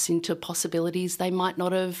unconscious into possibilities they might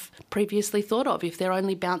not have previously thought of if they're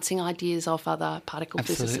only bouncing ideas off other particle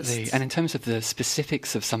physicists. Absolutely. And in terms of the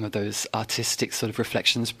specifics of some of those artistic sort of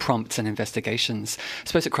reflections, prompts and investigations, I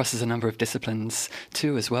suppose it crosses a number of disciplines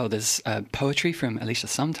too as well. There's poetry from Alicia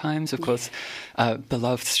Sometimes, of course,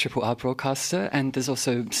 beloved Triple R broadcaster, and there's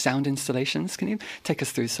also sound installations. Can you take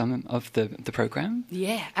us through some of the programme?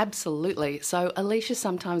 Yeah, absolutely. So Alicia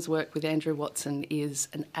Sometimes' work with Andrew Watson is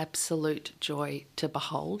an absolute joy to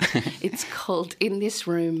behold. It's called In This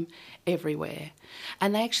Room, Everywhere.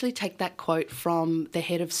 And they actually take that quote from the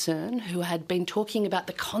head of CERN, who had been talking about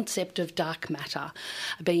the concept of dark matter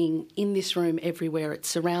being in this room everywhere. It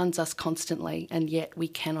surrounds us constantly, and yet we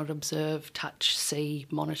cannot observe, touch, see,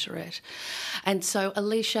 monitor it. And so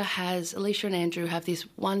Alicia and Andrew have this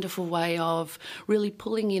wonderful way of really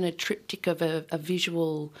pulling in a triptych of a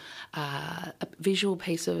visual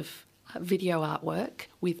piece of video artwork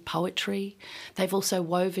with poetry. They've also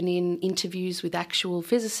woven in interviews with actual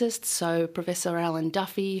physicists, so Professor Alan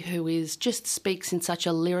Duffy, who just speaks in such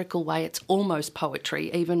a lyrical way, it's almost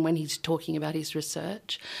poetry, even when he's talking about his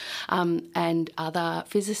research, and other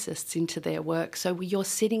physicists into their work. So you're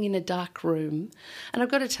sitting in a dark room, and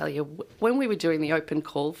I've got to tell you, when we were doing the open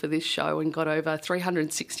call for this show and got over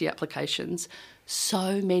 360 applications,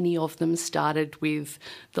 so many of them started with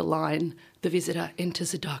the line, "The visitor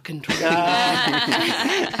enters a darkened room."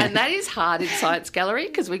 And that is hard in Science Gallery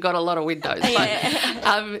because we've got a lot of windows.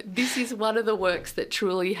 But this is one of the works that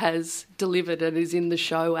truly has delivered and is in the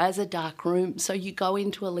show as a dark room. So you go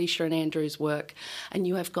into Alicia and Andrew's work and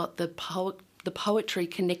you have got the poetry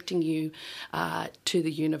connecting you to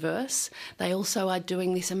the universe. They also are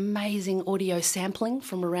doing this amazing audio sampling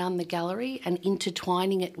from around the gallery and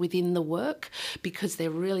intertwining it within the work because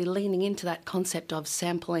they're really leaning into that concept of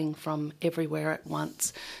sampling from everywhere at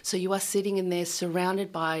once. So you are sitting in there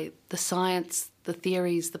surrounded by the science, the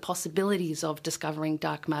theories, the possibilities of discovering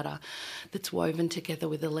dark matter that's woven together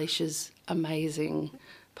with Alicia's amazing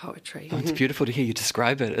poetry. Oh, it's beautiful to hear you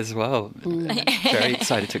describe it as well. Very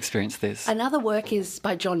excited to experience this. Another work is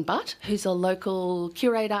by John Butt, who's a local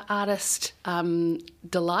curator, artist,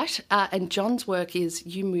 delight. And John's work is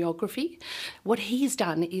umuography. What he's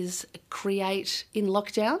done is create, in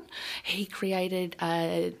lockdown, he created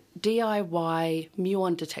a DIY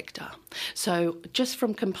muon detector. So just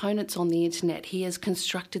from components on the internet, he has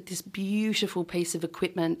constructed this beautiful piece of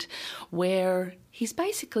equipment where he's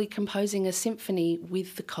basically composing a symphony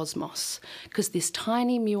with the cosmos, because this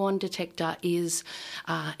tiny muon detector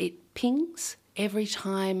it pings every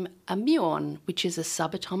time a muon, which is a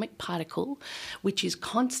subatomic particle, which is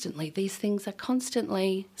these things are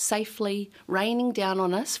constantly, safely raining down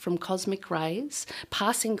on us from cosmic rays,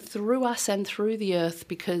 passing through us and through the Earth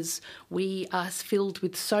because we are filled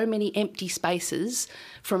with so many empty spaces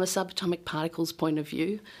from a subatomic particle's point of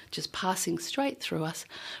view, just passing straight through us.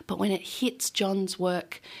 But when it hits John's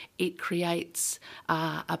work, it creates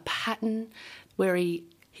a pattern where he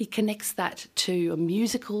connects that to a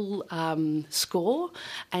musical score,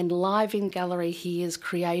 and live in gallery he is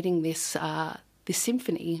creating this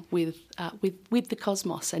symphony with the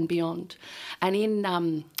cosmos and beyond. And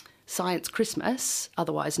in Science Christmas,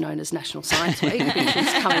 otherwise known as National Science Week, which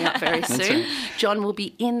is coming up very soon, John will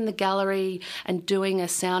be in the gallery and doing a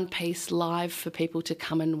sound piece live for people to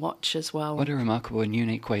come and watch as well. What a remarkable and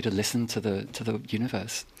unique way to listen to the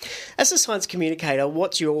universe. As a science communicator,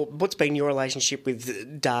 what's been your relationship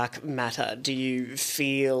with dark matter? Do you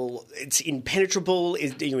feel it's impenetrable?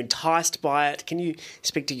 Are you enticed by it? Can you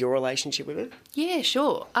speak to your relationship with it? Yeah,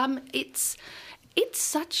 sure. It's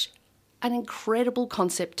such an incredible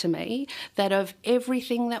concept to me that of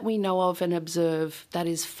everything that we know of and observe, that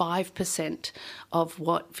is 5% of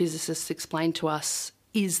what physicists explain to us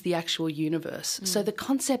is the actual universe. So the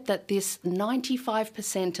concept that this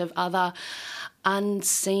 95% of other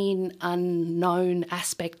unseen, unknown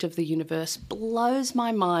aspect of the universe blows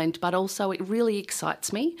my mind, but also it really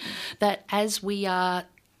excites me that as we are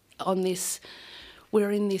on this,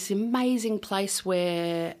 we're in this amazing place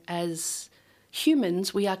where as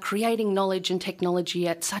humans we are creating knowledge and technology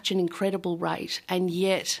at such an incredible rate, and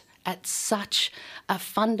yet at such a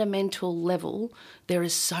fundamental level, there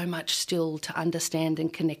is so much still to understand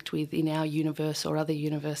and connect with in our universe or other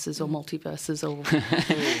universes or multiverses. Or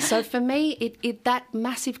so for me, that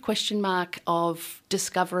massive question mark of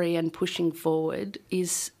discovery and pushing forward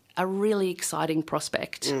is a really exciting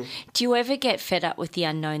prospect. Do you ever get fed up with the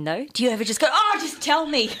unknown, though? Do you ever just go, oh, just tell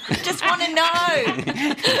me. I just want to know.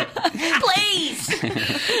 Please.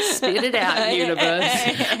 Spit it out,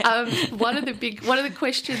 universe. One of the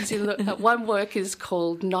questions in one work is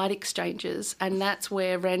called Night Exchanges, and that's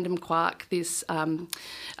where Random Quark, this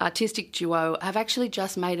artistic duo, have actually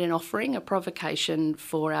just made an offering, a provocation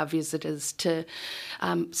for our visitors to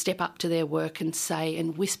step up to their work and say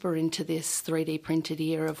and whisper into this 3D printed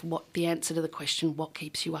ear of what the answer to the question, what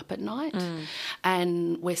keeps you up at night?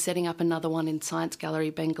 And we're setting up another one in Science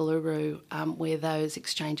Gallery, Bengaluru, where those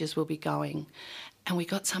exchanges will be going. And we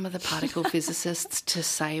got some of the particle physicists to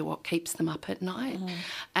say what keeps them up at night.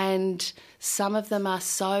 And some of them are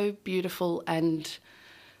so beautiful and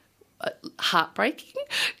heartbreaking,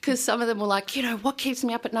 because some of them were like, what keeps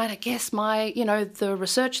me up at night? I guess the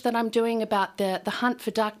research that I'm doing about the hunt for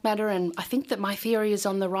dark matter, and I think that my theory is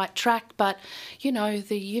on the right track, but,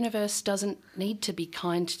 the universe doesn't need to be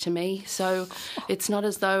kind to me. So it's not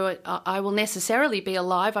as though I will necessarily be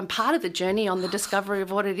alive. I'm part of the journey on the discovery of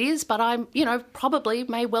what it is, but I'm, probably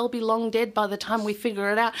may well be long dead by the time we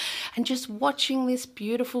figure it out. And just watching this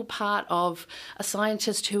beautiful part of a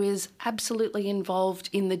scientist who is absolutely involved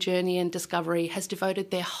in the journey and discovery, has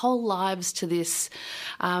devoted their whole lives to this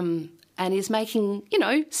and is making,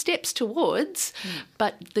 steps towards,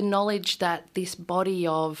 but the knowledge that this body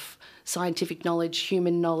of scientific knowledge,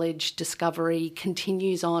 human knowledge, discovery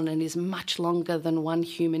continues on and is much longer than one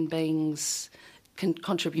human being's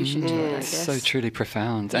contribution to it, I guess. So truly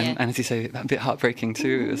profound. And as you say, a bit heartbreaking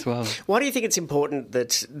too as well. Why do you think it's important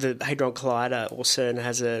that the Hadron Collider or CERN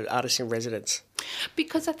has an artist in residence?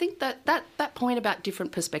 Because I think that point about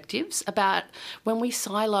different perspectives, about when we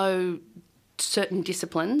silo certain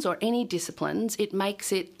disciplines or any disciplines, it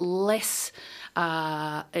makes it less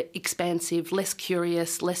expansive, less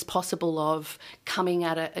curious, less possible of coming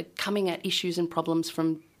at issues and problems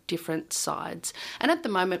from different sides. And at the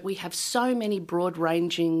moment we have so many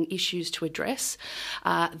broad-ranging issues to address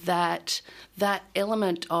that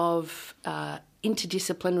element of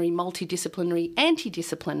interdisciplinary, multidisciplinary,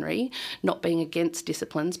 antidisciplinary, not being against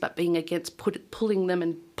disciplines but being against pulling them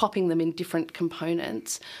and popping them in different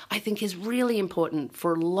components, I think is really important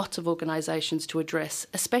for lots of organisations to address,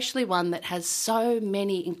 especially one that has so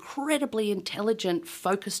many incredibly intelligent,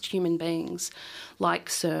 focused human beings like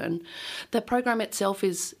CERN. The program itself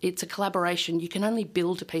it's a collaboration. You can only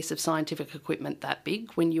build a piece of scientific equipment that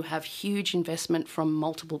big when you have huge investment from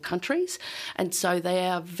multiple countries, and so they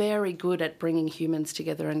are very good at bringing humans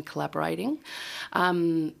together and collaborating.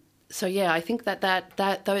 I think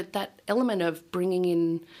that element of bringing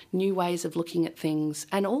in new ways of looking at things,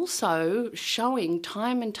 and also showing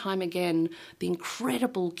time and time again the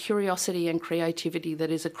incredible curiosity and creativity that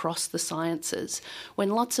is across the sciences.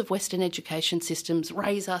 When lots of Western education systems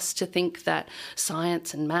raise us to think that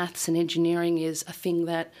science and maths and engineering is a thing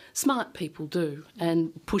that smart people do,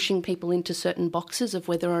 and pushing people into certain boxes of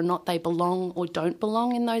whether or not they belong or don't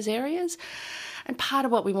belong in those areas. And part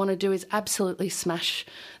of what we want to do is absolutely smash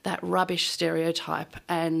that rubbish stereotype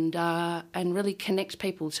and really connect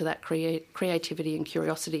people to that creativity and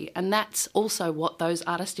curiosity. And that's also what those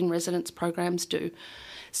artist in residence programs do.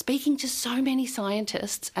 Speaking to so many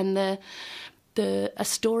scientists, and a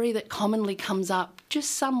story that commonly comes up just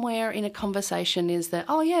somewhere in a conversation is that,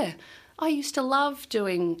 oh yeah, I used to love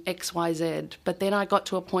doing X, Y, Z, but then I got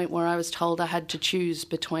to a point where I was told I had to choose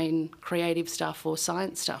between creative stuff or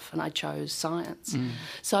science stuff, and I chose science.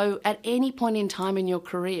 So at any point in time in your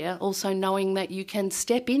career, also knowing that you can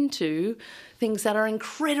step into things that are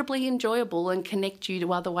incredibly enjoyable and connect you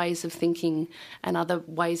to other ways of thinking and other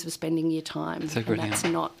ways of spending your time. So brilliant.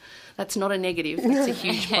 And that's not a negative. It's a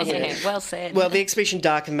huge positive. Well said. Well, the exhibition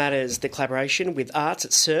Dark Matters, the collaboration with Arts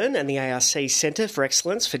at CERN and the ARC Centre for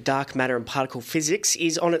Excellence for Dark Matter and Particle Physics,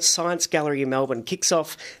 is on its Science Gallery in Melbourne. Kicks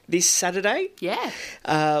off this Saturday. Yeah.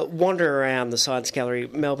 Wander around the Science Gallery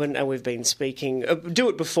Melbourne, and we've been speaking. Do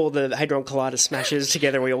it before the Hadron Collider smashes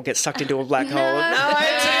together and we all get sucked into a black hole. No,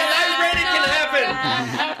 it can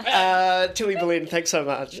happen. Tilly Berlin, thanks so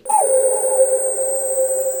much.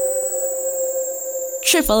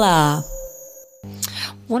 Triple R.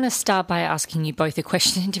 Want to start by asking you both a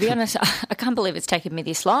question. To be honest, I can't believe it's taken me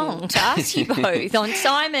this long to ask you both on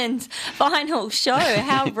Simon's final show.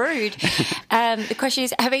 How rude. The question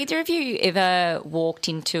is, have either of you ever walked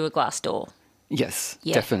into a glass door? Yes,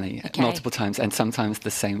 Yeah. definitely. Okay. Multiple times, and sometimes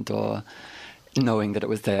the same door, knowing that it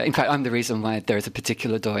was there. In fact, I'm the reason why there is a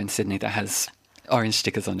particular door in Sydney that has orange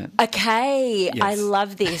stickers on it. Okay, Yes. I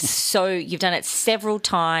love this. So you've done it several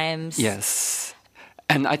times. Yes.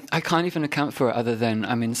 And I can't even account for it other than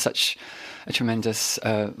I'm in such a tremendous...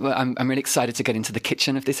 I'm really excited to get into the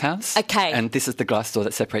kitchen of this house. Okay. And this is the glass door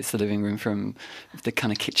that separates the living room from the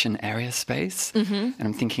kind of kitchen area space. Mm-hmm. And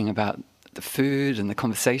I'm thinking about the food and the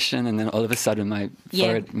conversation, and then all of a sudden my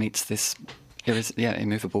forehead meets this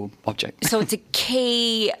immovable object. So it's a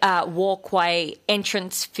key walkway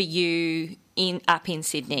entrance for you up in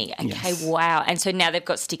Sydney. Okay, Yes. wow. And so now they've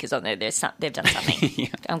got stickers on there. They've done something. Yeah.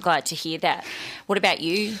 I'm glad to hear that. What about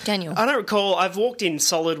you, Daniel? I don't recall. I've walked in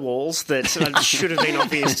solid walls that should have been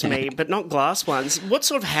obvious to me, but not glass ones. What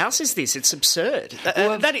sort of house is this? It's absurd.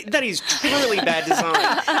 That is truly bad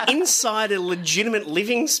design. Inside a legitimate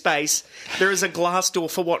living space, there is a glass door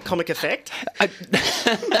for what comic effect?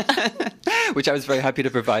 Which I was very happy to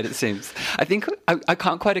provide, it seems. I think I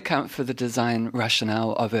can't quite account for the design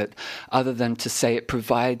rationale of it, other than to say it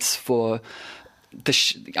provides for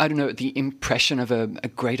the impression of a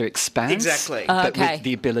greater expanse. Exactly. But Okay. with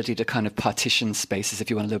the ability to kind of partition spaces if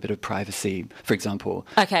you want a little bit of privacy, for example.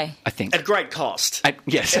 Okay. I think. At great cost.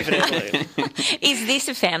 Yes. Evidently. Is this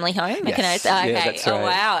a family home? Yes. Okay. Yeah, that's Oh, right.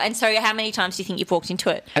 wow. And so how many times do you think you've walked into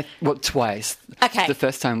it? Twice. Okay. The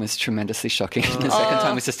first time was tremendously shocking. The second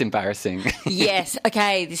time was just embarrassing. Yes.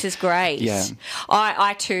 Okay. This is great. Yeah.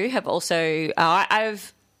 I too have also.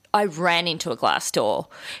 I ran into a glass door.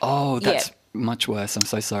 Oh, that's much worse. I'm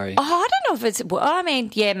so sorry. Oh, I don't know if it's. Well, I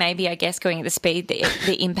mean, yeah, maybe. I guess going at the speed,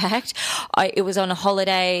 the impact. It was on a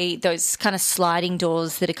holiday. Those kind of sliding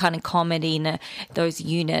doors that are kind of common in those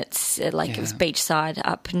units, it was beachside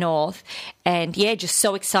up north, and just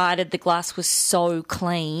so excited. The glass was so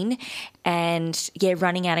clean, and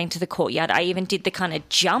running out into the courtyard. I even did the kind of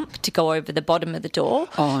jump to go over the bottom of the door.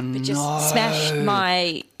 Oh, It just smashed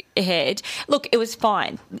my head. Look, it was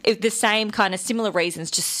fine. The same kind of similar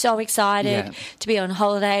reasons, just so excited to be on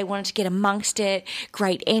holiday, wanted to get amongst it,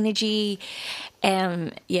 great energy,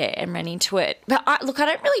 and ran into it. But I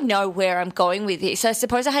don't really know where I'm going with this. I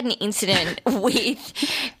suppose I had an incident with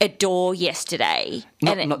a door yesterday.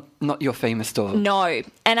 Not your famous door. No.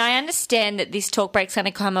 And I understand that this talk break's going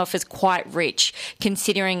to come off as quite rich,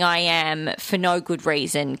 considering I am, for no good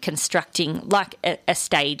reason, constructing like a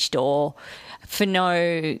stage door. For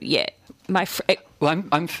no, Well,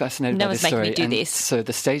 I'm fascinated by this story. Me do and this. So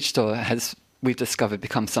the stage door has, we've discovered,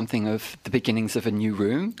 become something of the beginnings of a new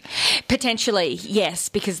room. Potentially, yes,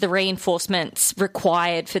 because the reinforcements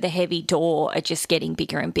required for the heavy door are just getting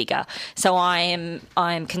bigger and bigger. So I am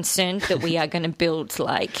concerned that we are going to build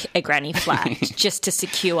like a granny flat just to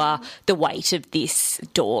secure the weight of this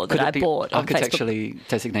door that I bought on Facebook. Architecturally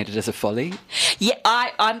designated as a folly? Yeah,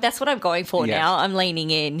 I'm. That's what I'm going for now. I'm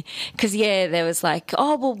leaning in because there was like,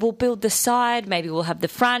 we'll build the side, maybe we'll have the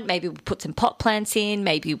front, maybe we'll put some pot plants in,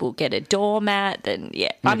 maybe we'll get a doormat. Then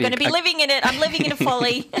I'm going to be living in it. I'm living in a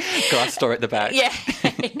folly. Glass door at the back. Yeah.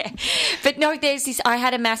 But no, there's this. I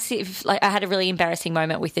had a really embarrassing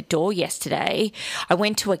moment with the door yesterday. I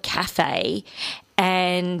went to a cafe.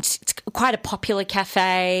 And it's quite a popular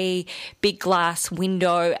cafe, big glass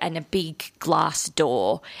window and a big glass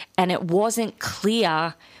door. And it wasn't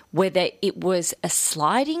clear whether it was a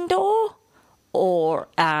sliding door or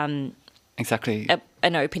exactly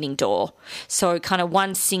an opening door. So kind of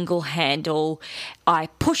one single handle. I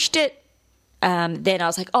pushed it. Then I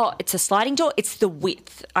was like, it's a sliding door. It's the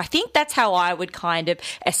width. I think that's how I would kind of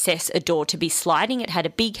assess a door to be sliding. It had a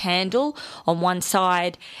big handle on one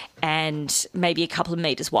side and maybe a couple of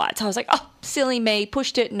metres wide. So I was like, silly me,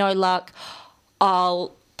 pushed it, no luck.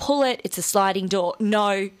 I'll pull it. It's a sliding door.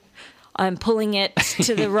 No, I'm pulling it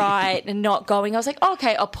to the right and not going. I was like,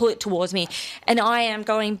 okay, I'll pull it towards me. And I am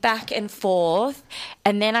going back and forth.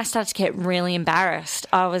 And then I started to get really embarrassed.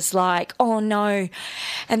 I was like, oh no.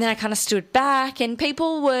 And then I kind of stood back, and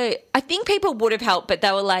I think people would have helped, but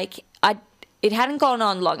they were like, it hadn't gone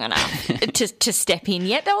on long enough to step in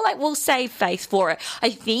yet. They were like, we'll save face for it,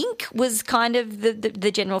 I think, was kind of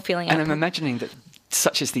the general feeling. And I'm imagining that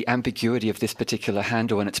such is the ambiguity of this particular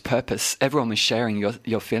handle and its purpose. Everyone was sharing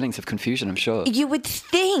your feelings of confusion, I'm sure. You would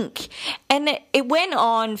think. And it went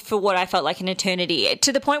on for what I felt like an eternity,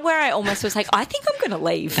 to the point where I almost was like, I think I'm going to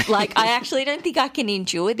leave. Like, I actually don't think I can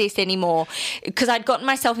endure this anymore, because I'd gotten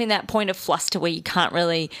myself in that point of fluster where you can't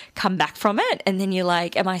really come back from it. And then you're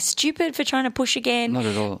like, am I stupid for trying to push again? Not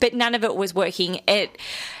at all. But none of it was working. It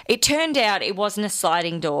turned out it wasn't a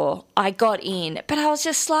sliding door. I got in, but I was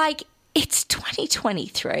just like, it's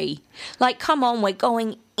 2023. Like, come on, we're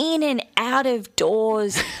going in and out of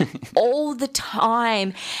doors all the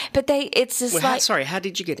time. But it's just how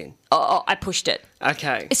did you get in? Oh, I pushed it.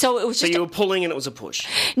 Okay. So it was just... So you were pulling and it was a push?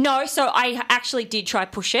 No, so I actually did try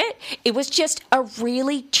push it. It was just a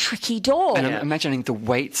really tricky door. And I'm imagining the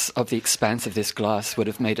weights of the expanse of this glass would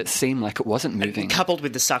have made it seem like it wasn't moving. Coupled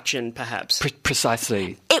with the suction, perhaps.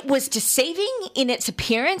 Precisely. It was deceiving in its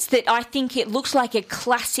appearance, that I think it looked like a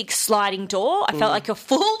classic sliding door. I felt like a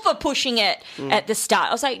fool for pushing it at the start.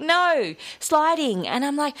 I was like, no, sliding. And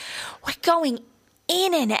I'm like, we're going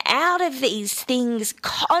in and out of these things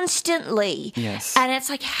constantly. Yes. And it's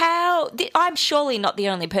like, I'm surely not the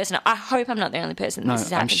only person. I hope I'm not the only person this has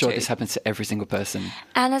happened to. I'm sure this happens to every single person.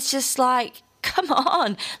 And it's just like, come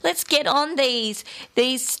on, let's get on these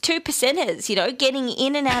 2%ers, getting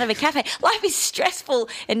in and out of a cafe. Life is stressful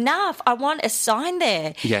enough. I want a sign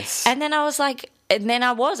there. Yes. And then I was like,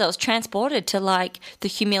 I was transported to like the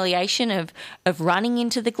humiliation of running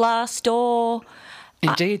into the glass door.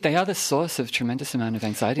 Indeed, they are the source of tremendous amount of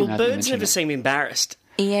anxiety. Well, birds never seem embarrassed.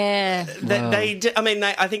 Yeah.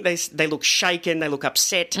 I think they look shaken, they look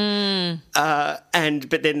upset,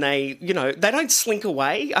 but then they don't slink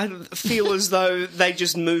away. I feel as though they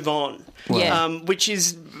just move on. Yeah. Which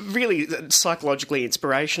is really psychologically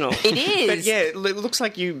inspirational. It is. But yeah, it looks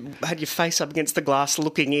like you had your face up against the glass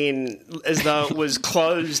looking in as though it was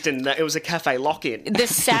closed and that it was a cafe lock-in. The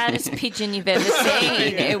saddest pigeon you've ever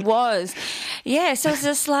seen. Yeah. It was. Yeah, so it's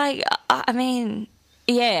just like,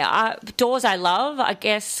 doors I love. I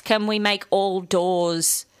guess, can we make all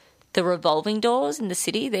doors the revolving doors in the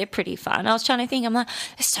city? They're pretty fun. I was trying to think, I'm like,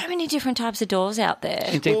 there's so many different types of doors out there.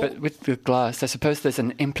 Indeed, but with the glass, I suppose there's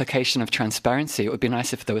an implication of transparency. It would be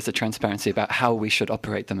nice if there was a transparency about how we should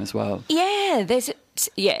operate them as well. Yeah,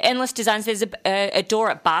 endless designs. There's a door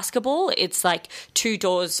at basketball. It's like two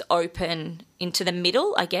doors open into the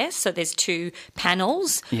middle, I guess. So there's two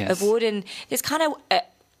panels of wood, and there's kind of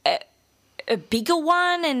a bigger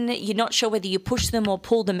one, and you're not sure whether you push them or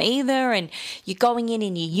pull them either, and you're going in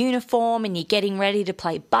your uniform and you're getting ready to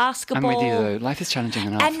play basketball. I'm with you, though. Life is challenging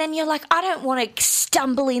enough. And then you're like, I don't want to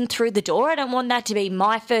stumble in through the door. I don't want that to be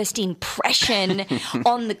my first impression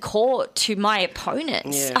on the court to my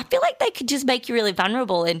opponents. Yeah. I feel like they could just make you really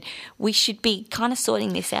vulnerable, and we should be kind of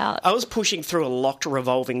sorting this out. I was pushing through a locked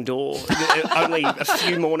revolving door only a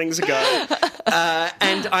few mornings ago,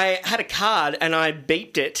 and I had a card and I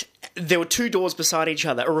beeped it. There were two doors beside each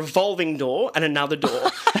other, a revolving door and another door.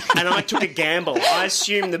 And I took a gamble. I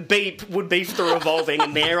assumed the beep would be for the revolving,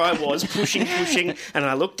 and there I was, pushing, and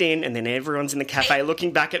I looked in, and then everyone's in the cafe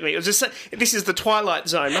looking back at me. It was just, this is the Twilight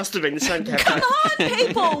Zone. Must have been the same cafe. Come on,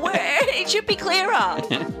 people. It should be clearer.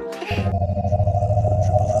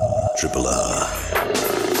 Triple R.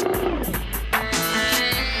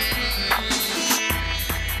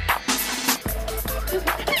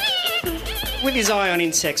 With his eye on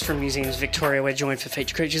insects from Museums Victoria, we're joined for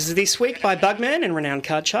Feature Creatures this week by Bugman and renowned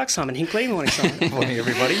card shark Simon Hinckley. Morning, Simon. Morning,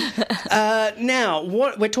 everybody. Now,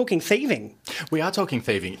 we're talking thieving. We are talking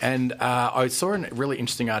thieving, and I saw a really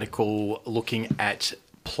interesting article looking at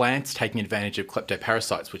plants taking advantage of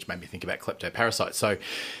kleptoparasites, which made me think about kleptoparasites. So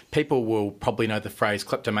people will probably know the phrase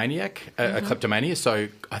kleptomania. So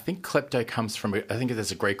I think klepto comes from, I think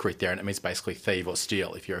there's a Greek root there, and it means basically thieve or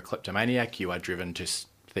steal. If you're a kleptomaniac, you are driven to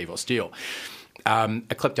thieve or steal. A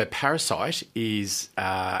kleptoparasite is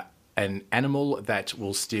an animal that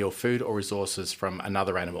will steal food or resources from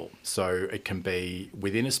another animal. So it can be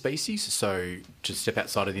within a species. So to step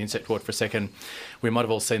outside of the insect world for a second, we might have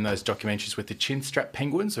all seen those documentaries with the chinstrap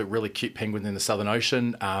penguins, a really cute penguin in the Southern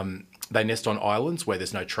Ocean. They nest on islands where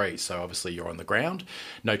there's no trees. So obviously you're on the ground.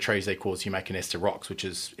 No trees equals you make a nest of rocks, which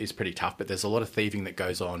is pretty tough. But there's a lot of thieving that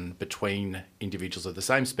goes on between individuals of the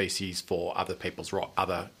same species for other people's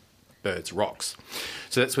birds' rocks.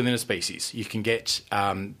 So that's within a species. You can get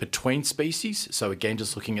between species. So again,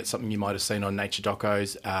 just looking at something you might have seen on nature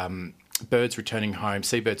docos, birds returning home,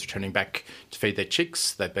 seabirds returning back to feed their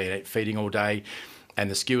chicks. They've been feeding all day. And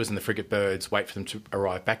the skuas and the frigate birds wait for them to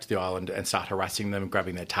arrive back to the island and start harassing them,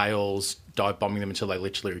 grabbing their tails, dive bombing them until they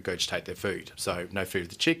literally regurgitate their food. So no food for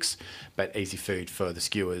the chicks, but easy food for the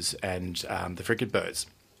skuas and the frigate birds.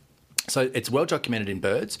 So it's well documented in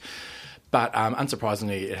birds, but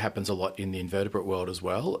unsurprisingly, it happens a lot in the invertebrate world as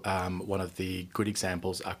well. One of the good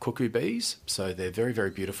examples are cuckoo bees. So they're very,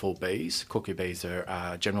 very beautiful bees. Cuckoo bees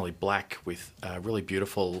are generally black with really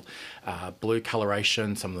beautiful blue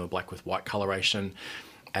coloration. Some of them are black with white coloration.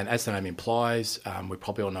 And as the name implies, we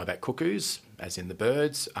probably all know about cuckoos, as in the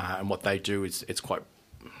birds. And what they do is it's quite...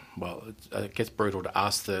 Well, it gets brutal to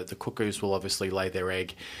us. The cuckoos will obviously lay their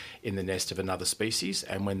egg in the nest of another species,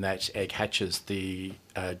 and when that egg hatches, the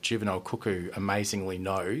juvenile cuckoo amazingly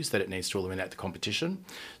knows that it needs to eliminate the competition.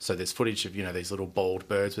 So there's footage of, these little bald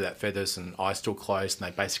birds without feathers and eyes still closed,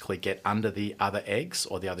 and they basically get under the other eggs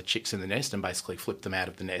or the other chicks in the nest and basically flip them out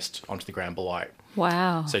of the nest onto the ground below.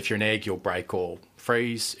 Wow. So if you're an egg, you'll break or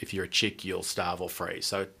freeze. If you're a chick, you'll starve or freeze.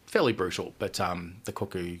 So fairly brutal, but the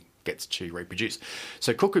cuckoo gets to reproduce.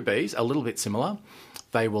 So cuckoo bees are a little bit similar.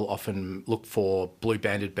 They will often look for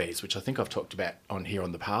blue-banded bees, which I think I've talked about on here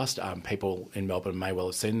in the past. People in Melbourne may well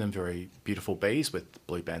have seen them, very beautiful bees with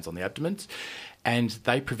blue bands on the abdomen. And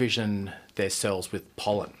they provision their cells with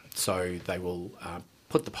pollen. So they will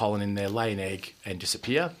put the pollen in there, lay an egg and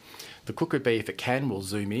disappear. The cuckoo bee, if it can, will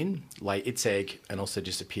zoom in, lay its egg and also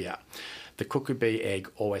disappear. The cuckoo bee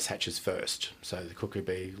egg always hatches first. So the cuckoo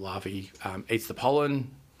bee larvae eats the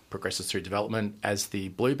pollen, progresses through development. As the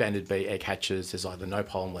blue-banded bee egg hatches, there's either no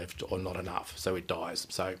pollen left or not enough, so it dies.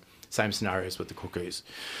 So same scenarios with the cuckoos.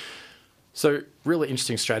 So really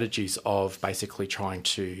interesting strategies of basically trying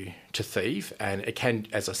to thieve, and it can,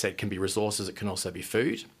 as I said, can be resources, it can also be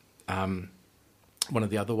food. One of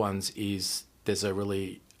the other ones is there's a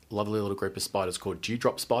really lovely little group of spiders called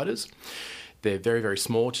dewdrop spiders. They're very, very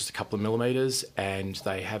small, just a couple of millimetres, and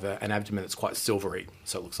they have an abdomen that's quite silvery,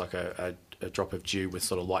 so it looks like a drop of dew with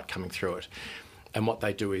sort of light coming through it. And what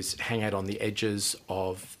they do is hang out on the edges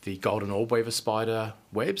of the golden orb-weaver spider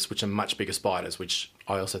webs, which are much bigger spiders, which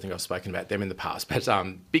I also think I've spoken about them in the past. But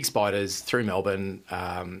big spiders through Melbourne,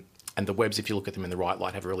 and the webs, if you look at them in the right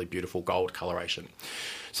light, have a really beautiful gold coloration.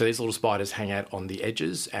 So these little spiders hang out on the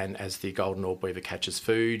edges, and as the golden orb-weaver catches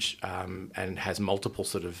food and has multiple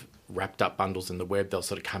sort of wrapped up bundles in the web, they'll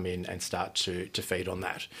sort of come in and start to feed on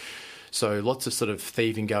that. So lots of sort of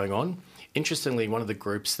thieving going on. Interestingly, one of the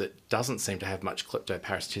groups that doesn't seem to have much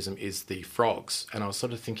kleptoparasitism is the frogs. And I was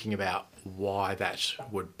sort of thinking about why that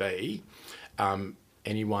would be.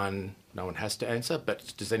 Anyone, no one has to answer,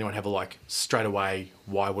 but does anyone have straight away,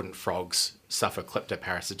 why wouldn't frogs suffer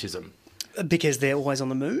kleptoparasitism? Because they're always on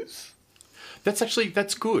the move?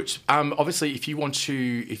 That's good. Obviously, if you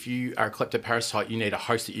are a kleptoparasite, you need a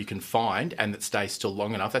host that you can find and that stays still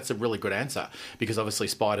long enough. That's a really good answer, because obviously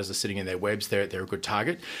spiders are sitting in their webs. They're a good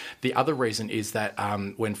target. The other reason is that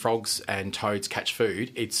when frogs and toads catch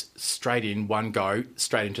food, it's straight in, one go,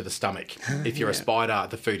 straight into the stomach. If you're a spider,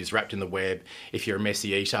 the food is wrapped in the web. If you're a messy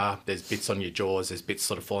eater, there's bits on your jaws, there's bits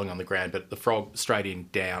sort of falling on the ground, but the frog, straight in,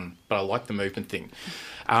 down. But I like the movement thing.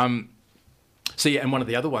 So yeah, and one of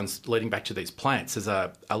the other ones leading back to these plants is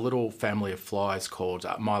a little family of flies called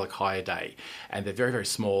Mylochiidae, and they're very, very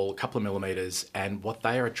small, a couple of millimetres, and what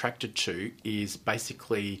they are attracted to is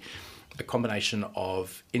basically a combination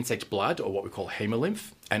of insect blood, or what we call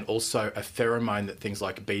hemolymph, and also a pheromone that things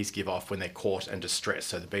like bees give off when they're caught and distressed.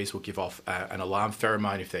 So the bees will give off an alarm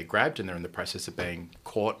pheromone if they're grabbed and they're in the process of being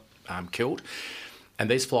caught, killed. And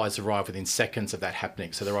these flies arrive within seconds of that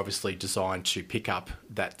happening. So they're obviously designed to pick up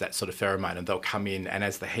that sort of pheromone, and they'll come in, and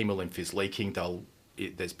as the hemolymph is leaking,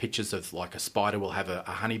 there's pictures of a spider will have a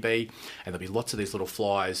honeybee, and there'll be lots of these little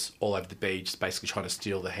flies all over the bee, just basically trying to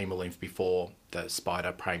steal the hemolymph before the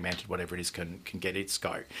spider, praying mantis, whatever it is, can get its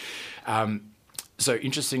go. So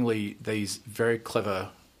interestingly, these very clever,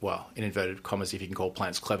 well, in inverted commas, if you can call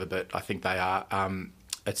plants clever, but I think they are,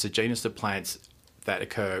 it's a genus of plants that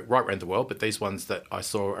occur right around the world, but these ones that I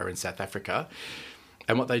saw are in South Africa.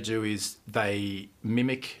 And what they do is they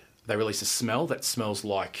release a smell that smells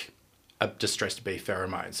like a distressed bee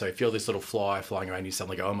pheromone. So if you're this little fly flying around, you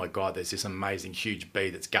suddenly go, oh my God, there's this amazing huge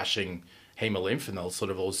bee that's gushing hemolymph, and they'll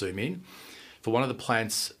sort of all zoom in. For one of the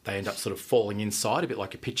plants, they end up sort of falling inside, a bit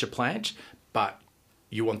like a pitcher plant, but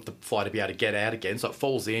you want the fly to be able to get out again. So it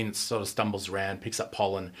falls in, it sort of stumbles around, picks up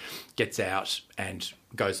pollen, gets out, and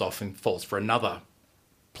goes off and falls for another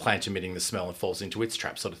plant emitting the smell and falls into its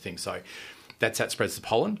trap, sort of thing. So that's how it spreads the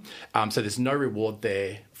pollen. So there's no reward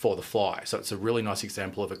there for the fly. So it's a really nice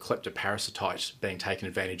example of a kleptoparasite being taken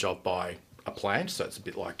advantage of by a plant. So it's a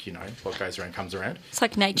bit like, what goes around comes around. It's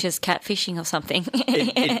like nature's catfishing or something.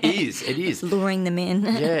 It is. Luring them in.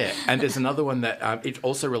 Yeah, and there's another one that it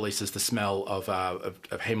also releases the smell of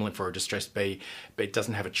hemolymph for a distressed bee, but it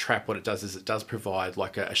doesn't have a trap. What it does is it does provide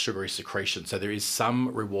like a sugary secretion. So there is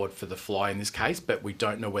some reward for the fly in this case, but we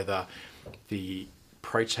don't know whether the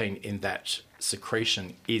protein in that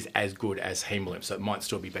secretion is as good as hemolymph, so it might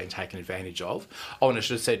still be being taken advantage of. Oh, and I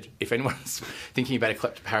should have said, if anyone's thinking about a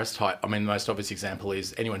kleptoparasite, I mean, the most obvious example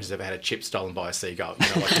is anyone who's ever had a chip stolen by a seagull.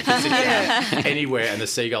 Like you can sit down anywhere and the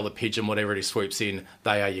seagull, the pigeon, whatever it is, swoops in,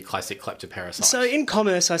 they are your classic kleptoparasite. So in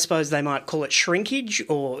commerce, I suppose they might call it shrinkage,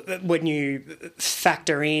 or when you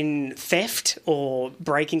factor in theft or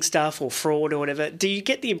breaking stuff or fraud or whatever. Do you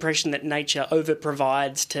get the impression that nature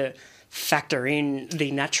over-provides to factor in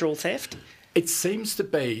the natural theft? It seems to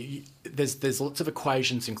be there's lots of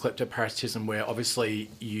equations in kleptoparasitism where obviously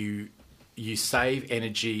you save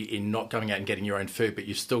energy in not going out and getting your own food, but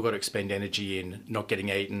you've still got to expend energy in not getting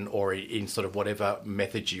eaten or in sort of whatever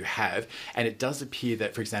method you have. And it does appear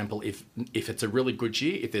that, for example, if it's a really good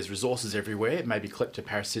year, if there's resources everywhere, maybe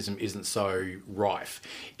kleptoparasitism isn't so rife.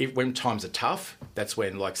 When times are tough, that's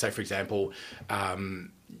when, like, say, for example,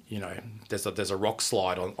 there's a rock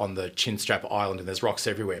slide on the Chinstrap Island and there's rocks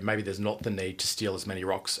everywhere. Maybe there's not the need to steal as many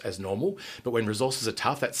rocks as normal. But when resources are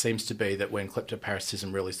tough, that seems to be that when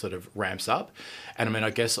kleptoparasitism really sort of ramps up. And I mean,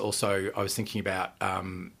 I guess also I was thinking about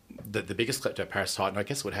the biggest kleptoparasite, and I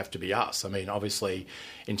guess it would have to be us. I mean, obviously,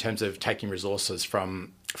 in terms of taking resources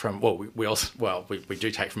from we do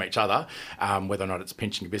take from each other, whether or not it's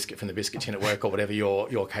pinching a biscuit from the biscuit tin at work or whatever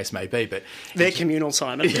your case may be. But they're communal,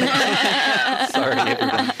 Simon. Sorry,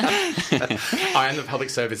 everyone. I am the public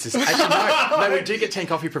services. Actually, no, we do get 10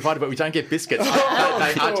 coffee provided, but we don't get biscuits. They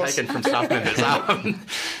are taken from staff members.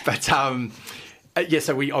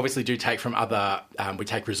 So we obviously do take from other, we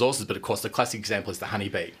take resources, but of course the classic example is the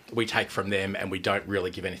honeybee. We take from them and we don't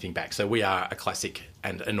really give anything back. So we are a classic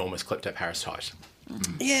and enormous kleptoparasite.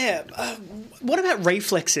 Yeah. What about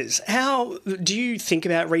reflexes? How do you think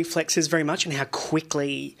about reflexes very much, and how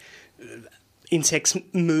quickly insects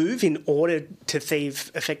move in order to thieve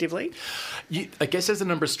effectively? I guess there's a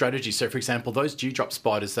number of strategies. So, for example, those dewdrop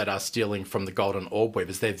spiders that are stealing from the golden orb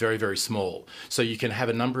weavers, they're very, very small. So you can have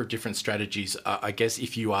a number of different strategies. I guess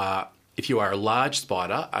if you are a large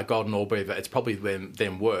spider, a golden orb weaver, it's probably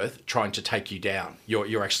them worth trying to take you down.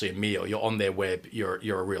 You're actually a meal. You're on their web. You're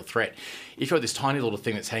a real threat. If you're this tiny little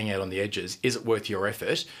thing that's hanging out on the edges, is it worth your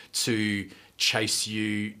effort to chase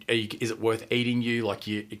you? Is it worth eating you? Like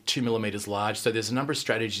you're 2 millimeters large. So there's a number of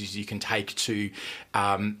strategies you can take to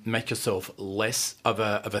make yourself less of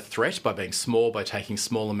a threat by being small, by taking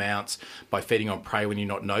small amounts, by feeding on prey when you're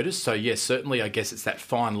not noticed. So yes, certainly I guess it's that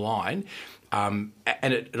fine line. And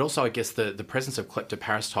it also, I guess, the presence of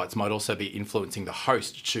kleptoparasites might also be influencing the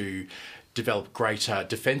host to develop greater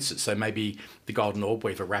defences. So maybe the golden orb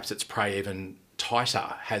weaver wraps its prey even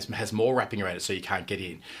tighter, has more wrapping around it so you can't get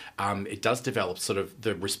in. It does develop sort of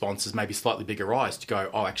the responses, maybe slightly bigger eyes to go,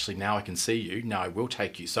 oh, actually, now I can see you. Now I will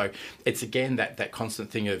take you. So it's, again, that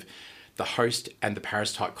constant thing of the host and the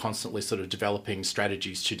parasite constantly sort of developing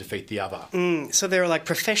strategies to defeat the other. So there are like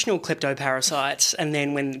professional kleptoparasites, and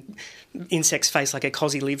then when insects face like a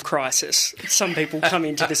cosy-live crisis, some people come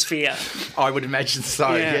into the sphere. I would imagine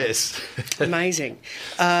so, yes. Amazing.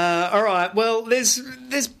 All right, well, there's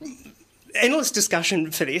endless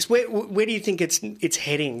discussion for this. Where do you think it's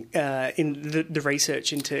heading in the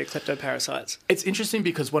research into kleptoparasites? It's interesting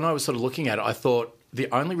because when I was sort of looking at it, I thought the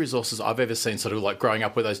only resources I've ever seen sort of like growing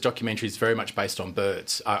up with those documentaries very much based on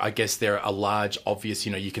birds. I guess they're a large, obvious,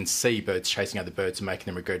 you can see birds chasing other birds and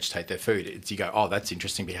making them regurgitate their food. You go, oh, that's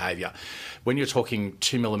interesting behaviour. When you're talking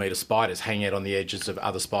 2 millimetre spiders hanging out on the edges of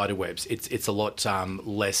other spider webs, it's a lot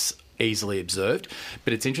less easily observed.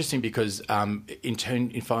 But it's interesting because in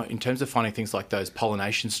terms of finding things like those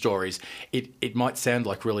pollination stories, it might sound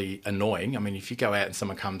like really annoying. I mean, if you go out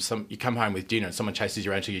and you come home with dinner and someone chases you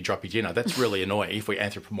around until you drop your dinner, that's really annoying if we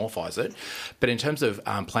anthropomorphise it. But in terms of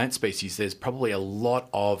plant species, there's probably a lot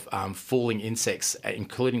of fooling insects,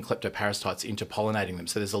 including kleptoparasites, into pollinating them.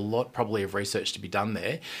 So there's a lot probably of research to be done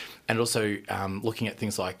there. and also looking at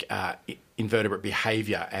things like invertebrate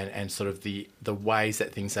behaviour and sort of the ways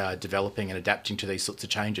that things are developing and adapting to these sorts of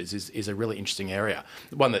changes is a really interesting area.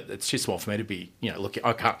 One it's too small for me to be, looking.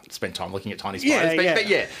 I can't spend time looking at tiny spiders,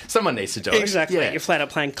 but someone needs to do it. Exactly. You're flat out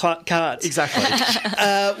playing cards. Exactly.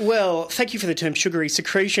 Well, thank you for the term sugary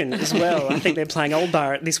secretion as well. I think they're playing Old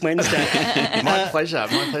Bar this Wednesday. My pleasure.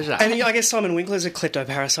 And I guess Simon Winkler's a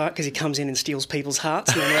kleptoparasite because he comes in and steals people's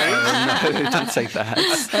hearts. No, don't say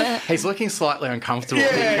that. He's looking slightly uncomfortable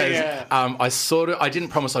because I didn't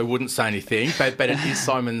promise I wouldn't say anything, but it is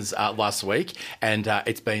Simon's last week, and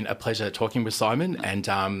it's been a pleasure talking with Simon, and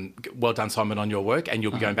well done, Simon, on your work, and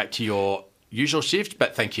you'll be going back to your usual shift,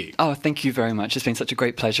 but thank you. Oh, thank you very much. It's been such a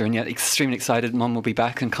great pleasure, and extremely excited. Mum will be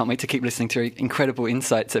back and can't wait to keep listening to your incredible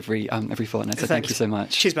insights every fortnight. So thank you so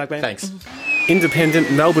much. Cheers, Bugman. Thanks.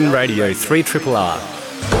 Independent Melbourne Radio 3RRR.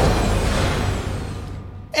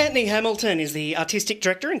 Anthony Hamilton is the artistic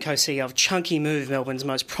director and co-CEO of Chunky Move, Melbourne's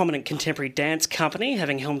most prominent contemporary dance company,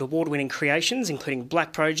 having helmed award-winning creations including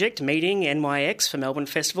Black Project, Meeting, NYX for Melbourne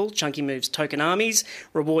Festival, Chunky Move's Token Armies,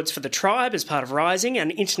 Rewards for the Tribe as part of Rising, and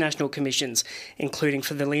international commissions, including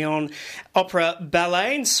for the Lyon Opera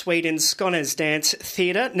Ballet and Sweden's Skånes Dance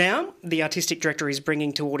Theatre. Now, the artistic director is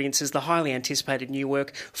bringing to audiences the highly anticipated new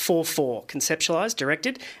work 4-4, conceptualised,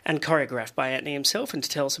 directed and choreographed by Anthony himself. And to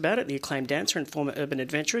tell us about it, the acclaimed dancer and former urban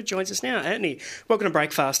adventurer joins us now. Anthony, welcome to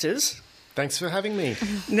Breakfasters. Thanks for having me.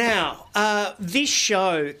 Now, this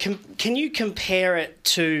show, can you compare it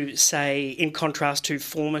to, say, in contrast to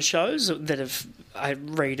former shows that have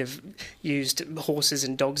used horses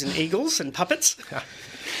and dogs and eagles and puppets?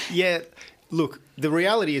 Yeah, look, the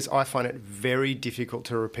reality is I find it very difficult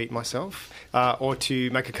to repeat myself or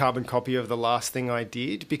to make a carbon copy of the last thing I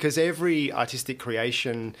did, because every artistic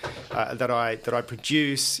creation that I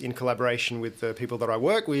produce in collaboration with the people that I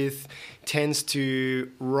work with tends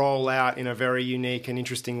to roll out in a very unique and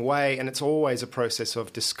interesting way, and it's always a process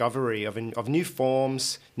of discovery of new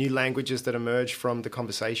forms, new languages that emerge from the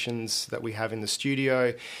conversations that we have in the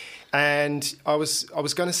studio. And I was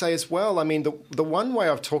going to say as well, I mean, the one way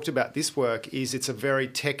I've talked about this work is it's a very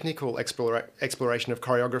technical exploration of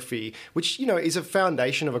choreography, which, is a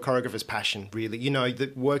foundation of a choreographer's passion, really.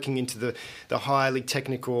 The working into the highly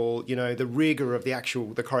technical, the rigor of the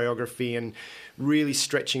choreography, and really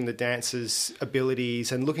stretching the dancers'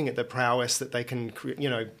 abilities and looking at the prowess that they can,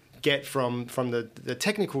 get from the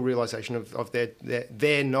technical realization of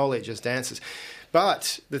their knowledge as dancers.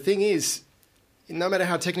 But the thing is, no matter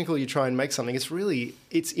how technical you try and make something,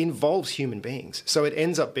 it involves human beings. So it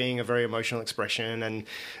ends up being a very emotional expression. And,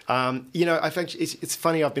 I think it's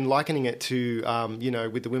funny, I've been likening it to,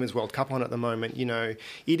 with the Women's World Cup on at the moment,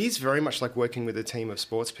 it is very much like working with a team of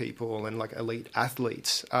sports people and like elite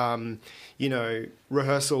athletes.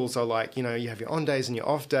 Rehearsals are like, you have your on days and your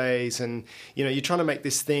off days, and, you're trying to make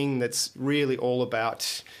this thing that's really all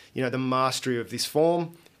about, the mastery of this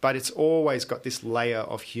form. But it's always got this layer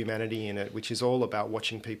of humanity in it, which is all about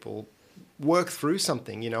watching people work through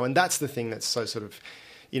something, and that's the thing that's so sort of,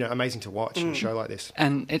 amazing to watch in a show like this.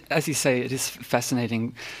 And as you say, it is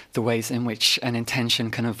fascinating the ways in which an intention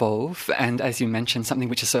can evolve. And as you mentioned, something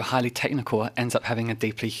which is so highly technical ends up having a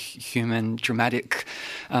deeply human, dramatic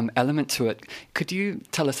element to it. Could you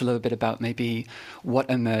tell us a little bit about maybe what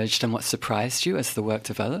emerged and what surprised you as the work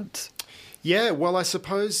developed? Yeah, well, I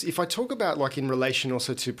suppose if I talk about like in relation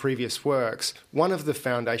also to previous works, one of the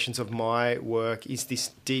foundations of my work is this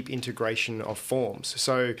deep integration of forms.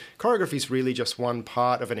 So choreography is really just one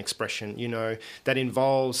part of an expression, that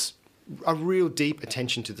involves a real deep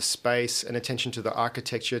attention to the space and attention to the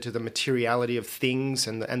architecture, to the materiality of things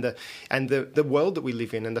and the world that we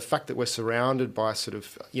live in, and the fact that we're surrounded by sort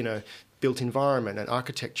of, built environment and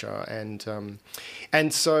architecture,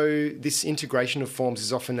 and so this integration of forms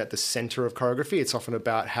is often at the center of choreography. It's often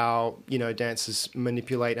about how dancers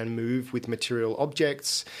manipulate and move with material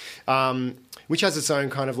objects, which has its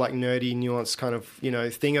own kind of like nerdy, nuanced kind of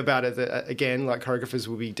thing about it that again, like choreographers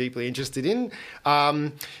will be deeply interested in.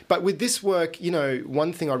 But with this work,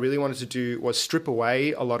 one thing I really wanted to do was strip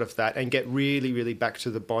away a lot of that and get really, really back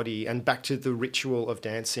to the body and back to the ritual of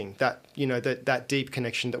dancing. That that deep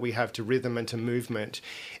connection that we have to rhythm and to movement,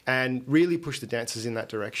 and really push the dancers in that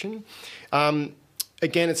direction.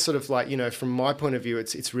 Again, it's sort of like, from my point of view,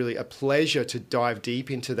 it's really a pleasure to dive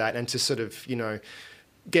deep into that and to sort of,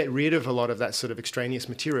 get rid of a lot of that sort of extraneous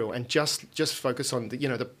material and just focus on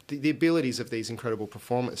the abilities of these incredible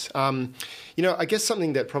performers. I guess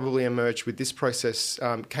something that probably emerged with this process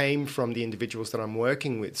came from the individuals that I'm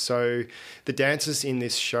working with. So the dancers in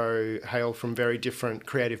this show hail from very different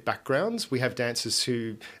creative backgrounds. We have dancers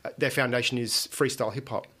who their foundation is freestyle hip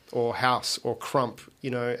hop. or house or crump,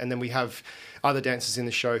 and then we have other dancers in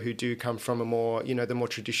the show who do come from a more, the more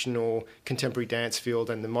traditional contemporary dance field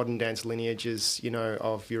and the modern dance lineages,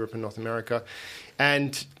 of Europe and North America.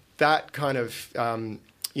 And that kind of,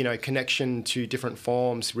 connection to different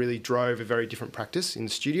forms really drove a very different practice in the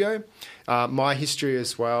studio. My history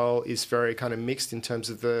as well is very kind of mixed in terms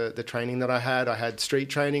of the training that I had. I had street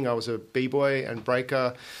training. I was a b-boy and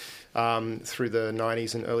breaker through the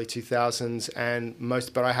 90s and early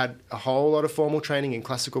 2000s, but I had a whole lot of formal training in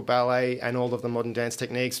classical ballet and all of the modern dance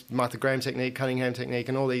techniques, Martha Graham technique, Cunningham technique,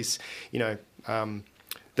 and all these, the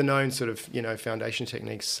known sort of, foundation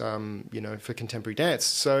techniques, for contemporary dance.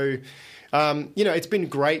 So, it's been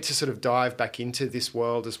great to sort of dive back into this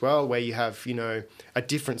world as well, where you have, a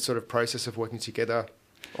different sort of process of working together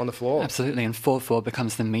on the floor. Absolutely, and 4/4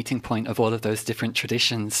 becomes the meeting point of all of those different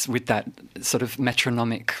traditions with that sort of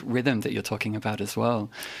metronomic rhythm that you're talking about as well.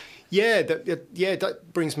 Yeah,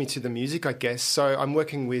 that brings me to the music, I guess. So I'm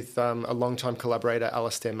working with a long-time collaborator,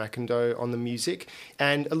 Alastair McIndoe, on the music.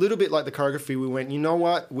 And a little bit like the choreography, we went, you know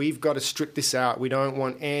what, we've got to strip this out. We don't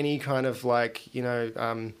want any kind of like,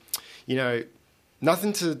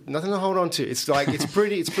 nothing to hold on to. It's like it's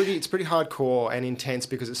pretty hardcore and intense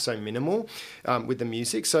because it's so minimal with the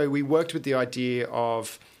music. So we worked with the idea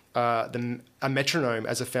of a metronome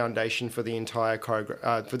as a foundation for the entire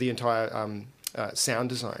sound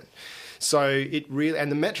design. So it really,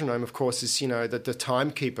 and the metronome, of course, is the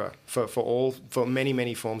timekeeper for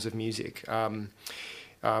many forms of music.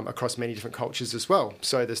 Across many different cultures as well.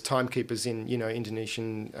 So there's timekeepers in,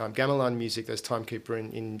 Indonesian gamelan music, there's timekeeper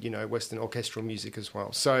in Western orchestral music as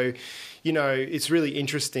well. So, it's really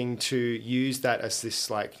interesting to use that as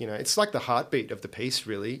this it's like the heartbeat of the piece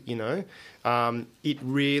really, It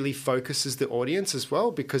really focuses the audience as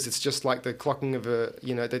well because it's just like the clocking of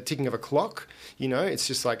the ticking of a clock, it's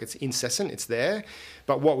just like it's incessant, it's there.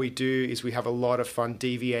 But what we do is we have a lot of fun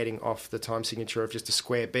deviating off the time signature of just a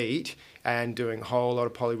square beat and doing a whole lot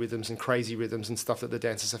of polyrhythms and crazy rhythms and stuff that the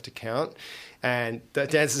dancers have to count. And the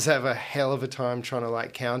dancers have a hell of a time trying to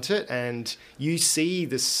count it. And you see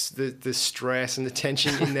the stress and the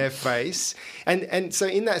tension in their face. And so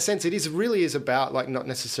in that sense, it really is about not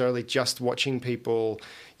necessarily just watching people,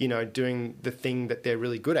 doing the thing that they're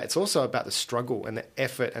really good at. It's also about the struggle and the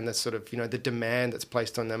effort and the sort of, the demand that's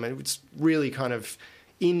placed on them. And it's really kind of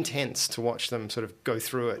intense to watch them sort of go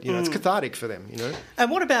through it. It's cathartic for them,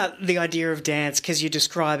 And what about the idea of dance? Because you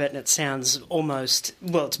describe it and it sounds almost,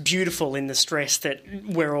 it's beautiful in the stress that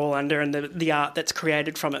we're all under and the art that's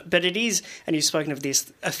created from it. But it is, and you've spoken of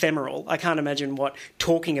this, ephemeral. I can't imagine what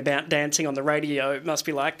talking about dancing on the radio must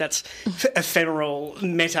be like. That's ephemeral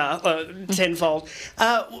meta tenfold.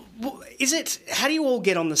 How do you all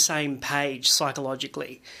get on the same page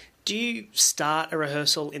psychologically? Do you start a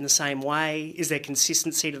rehearsal in the same way? Is there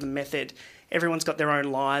consistency to the method? Everyone's got their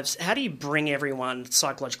own lives. How do you bring everyone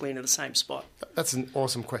psychologically into the same spot? That's an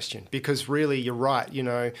awesome question because really you're right.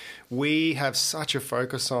 We have such a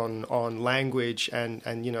focus on language and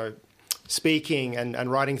speaking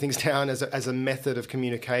and writing things down as a method of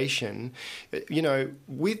communication.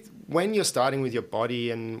 When you're starting with your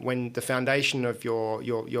body and when the foundation of your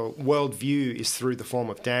worldview is through the form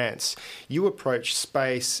of dance, you approach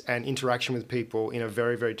space and interaction with people in a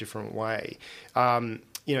very, very different way.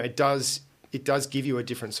 It does give you a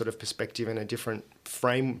different sort of perspective and a different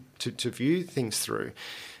frame to view things through.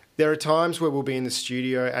 There are times where we'll be in the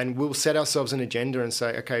studio and we'll set ourselves an agenda and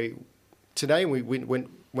say, okay, today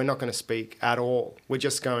we're not going to speak at all. We're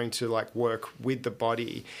just going to work with the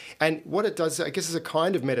body. And what it does, I guess, is a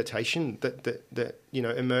kind of meditation that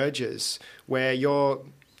emerges where your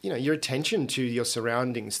attention to your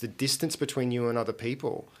surroundings, the distance between you and other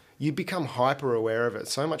people, you become hyper aware of it,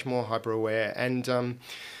 so much more hyper aware. And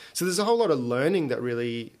so there's a whole lot of learning that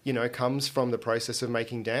really, comes from the process of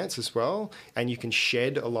making dance as well. And you can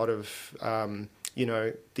shed a lot of,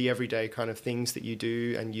 the everyday kind of things that you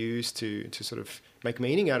do and use to sort of make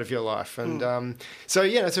meaning out of your life. And it's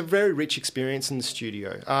a very rich experience in the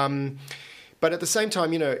studio. But at the same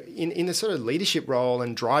time, in a sort of leadership role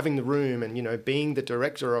and driving the room and, being the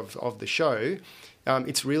director of the show,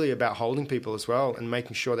 it's really about holding people as well and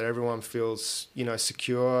making sure that everyone feels,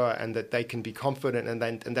 secure and that they can be confident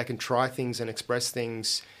and they can try things and express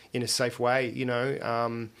things in a safe way,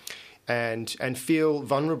 and feel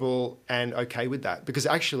vulnerable and okay with that. Because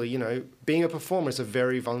actually, being a performer is a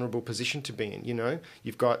very vulnerable position to be in,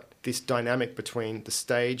 You've got this dynamic between the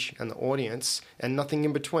stage and the audience and nothing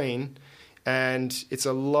in between. And it's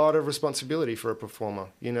a lot of responsibility for a performer,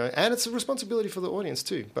 and it's a responsibility for the audience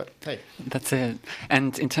too. But hey. That's it.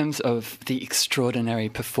 And in terms of the extraordinary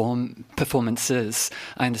performances,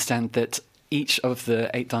 I understand that each of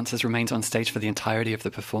the 8 dancers remains on stage for the entirety of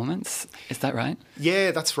the performance. Is that right?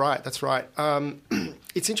 Yeah, that's right.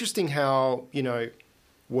 It's interesting how,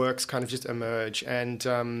 works kind of just emerge.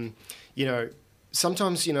 And,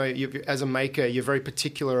 sometimes, as a maker, you're very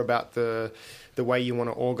particular about the way you want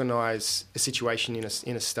to organise a situation in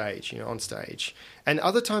a stage, on stage. And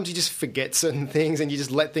other times you just forget certain things and you just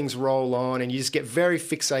let things roll on and you just get very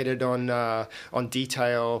fixated on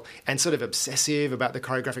detail and sort of obsessive about the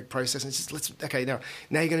choreographic process. And it's just now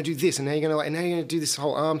you're going to do this and now you're going to do this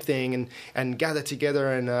whole arm thing and gather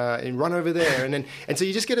together and run over there and so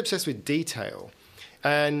you just get obsessed with detail.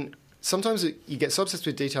 And sometimes you get so obsessed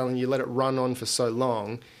with detail and you let it run on for so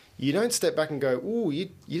long, you don't step back and go, ooh, you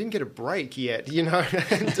didn't get a break yet,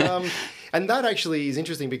 and that actually is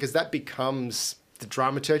interesting because that becomes the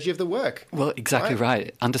dramaturgy of the work. Well, exactly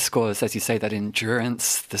right. Underscores, as you say, that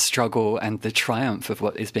endurance, the struggle, and the triumph of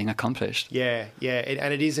what is being accomplished. Yeah,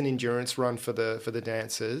 and it is an endurance run for the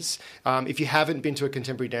dancers. If you haven't been to a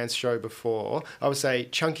contemporary dance show before, I would say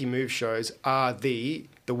Chunky Move shows are the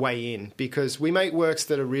way in, because we make works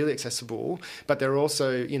that are really accessible, but they're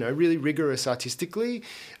also, really rigorous artistically.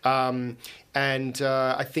 And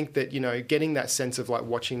I think that, getting that sense of like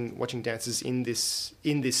watching dancers in this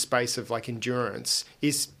space of like endurance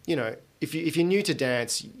is, if you're new to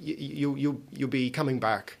dance, you'll be coming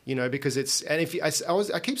back, because it's, and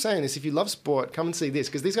I keep saying this, if you love sport, come and see this,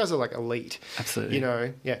 because these guys are like elite. Absolutely.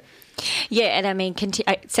 Yeah. Yeah, and I mean,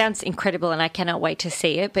 it sounds incredible and I cannot wait to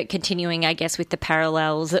see it, but continuing, I guess, with the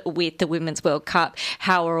parallels with the Women's World Cup,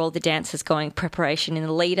 how are all the dancers going, preparation in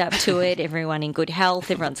the lead up to it, everyone in good health,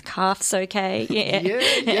 everyone's calves okay?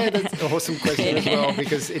 Yeah, that's an awesome question as well,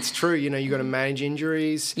 because it's true, you've got to manage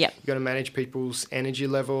injuries, you've got to manage people's energy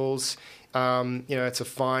levels. It's a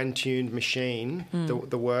fine-tuned machine,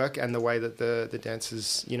 the work and the way that the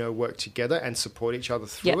dancers, work together and support each other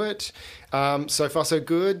through it. So far, so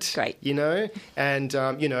good. Great. And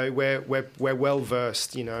we're well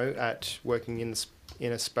versed, at working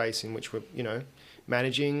in a space in which we're,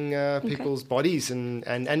 managing people's bodies and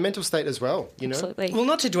mental state as well. Absolutely. Well,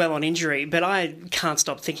 not to dwell on injury, but I can't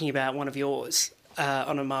stop thinking about one of yours.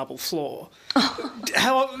 On a marble floor.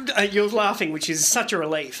 How you're laughing, which is such a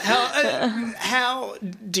relief. How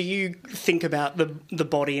do you think about the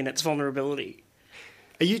body and its vulnerability?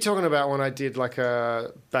 Are you talking about when I did like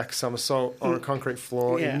a back somersault on a concrete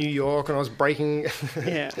floor in New York and I was breaking?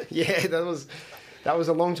 Yeah, that was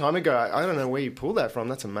a long time ago. I don't know where you pulled that from.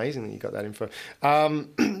 That's amazing that you got that info.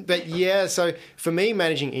 But yeah, so for me,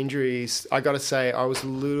 managing injuries, I got to say I was a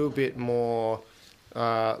little bit more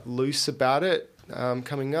loose about it.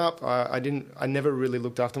 Coming up, I never really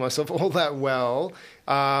looked after myself all that well,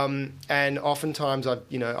 and oftentimes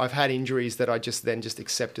I've had injuries that I just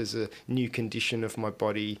accept as a new condition of my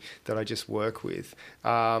body that I just work with.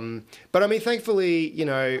 But I mean, thankfully,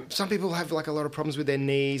 some people have like a lot of problems with their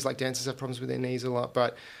knees, like dancers have problems with their knees a lot,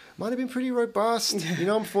 but mine have been pretty robust.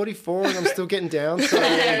 I'm 44 and I'm still getting down, so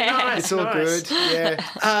it's all good. Yeah.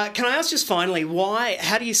 Can I ask just finally,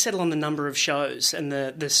 how do you settle on the number of shows and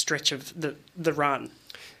the stretch of the run?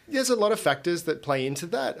 There's a lot of factors that play into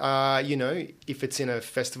that. If it's in a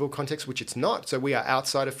festival context, which it's not. So we are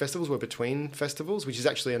outside of festivals. We're between festivals, which is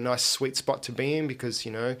actually a nice sweet spot to be in because,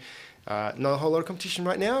 not a whole lot of competition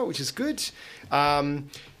right now, which is good.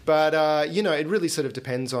 But, it really sort of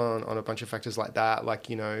depends on a bunch of factors like that, like,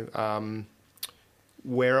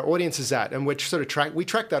 where our audience is at. And we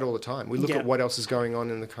track that all the time. We look at what else is going on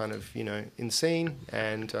in the kind of, in scene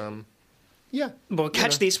and, Well,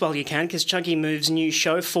 catch this while you can, because Chunky Move's new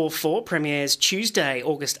show, 4/4, premieres Tuesday,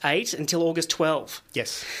 August 8 until August 12.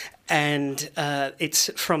 Yes. And it's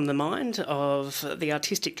from the mind of the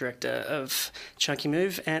artistic director of Chunky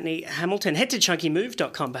Move, Anthony Hamilton. Head to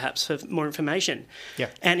chunkymove.com perhaps for more information. Yeah.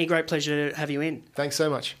 Anthony, great pleasure to have you in. Thanks so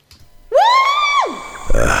much. Woo!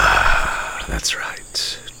 That's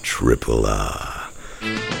right. Triple R.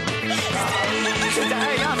 Today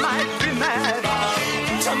I might be mad.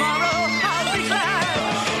 Tomorrow I'll be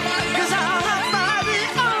glad. 'Cause I'll have Bobby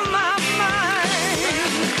on my mind.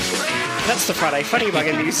 That's the Friday Funny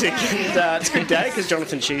Bugger music. And it's a good day because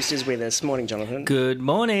Jonathan Schuster's with us. Morning, Jonathan. Good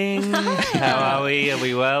morning. How are we? Are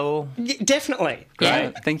we well? Definitely. Great.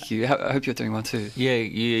 Yeah, thank you. I hope you're doing well too. Yeah,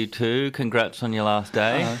 you too. Congrats on your last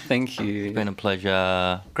day. Thank you. It's been a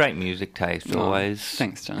pleasure. Great music taste always.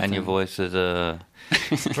 Thanks, Jonathan. And your voice is a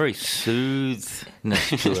very soothness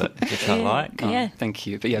to it, which I like. Thank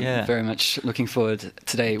you. But very much looking forward.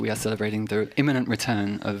 Today we are celebrating the imminent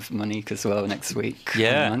return of Monique as well next week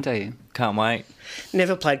on Monday. Can't wait.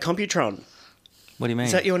 Never played Computron. What do you mean?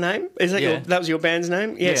 Is that your name? Is that that was your band's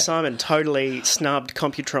name? Yeah, Simon totally snubbed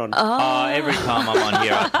Computron. Oh, every time I'm on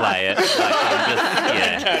here, I play it.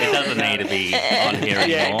 Like, it doesn't need to be on here anymore.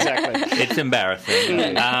 Yeah, exactly. It's embarrassing.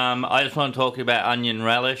 I just want to talk about onion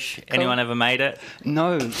relish. Cool. Anyone ever made it?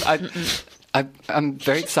 No, I'm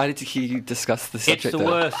very excited to hear you discuss the subject. It's the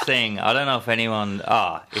worst thing. I don't know if anyone...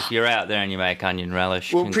 if you're out there and you make onion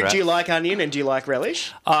relish, well, congrats. Do you like onion and do you like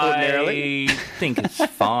relish? I think it's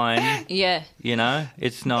fine. Yeah. You know,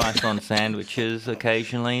 it's nice on sandwiches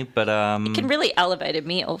occasionally, but... it can really elevate a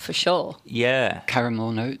meal, for sure. Yeah.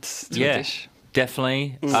 Caramel notes to a dish.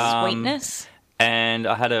 Definitely. Sweetness. And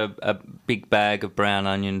I had a big bag of brown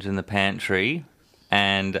onions in the pantry,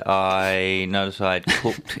 and I noticed I'd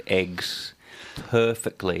cooked eggs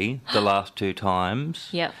perfectly the last 2 times.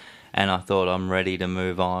 Yep. And I thought, I'm ready to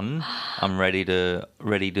move on. I'm ready to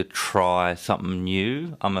try something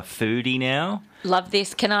new. I'm a foodie now. Love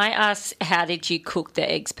this. Can I ask, how did you cook the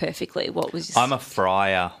eggs perfectly? What was... I'm a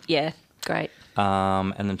fryer. Yeah, great.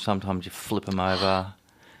 And then sometimes you flip them over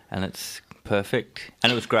and it's perfect.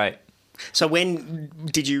 And it was great. So when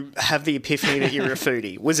did you have the epiphany that you were a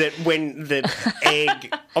foodie? Was it when the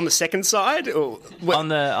egg on the second side? Or on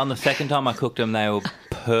the second time I cooked them, they were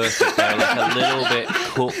perfect. They were like a little bit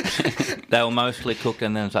cooked. They were mostly cooked,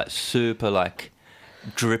 and then it's like super like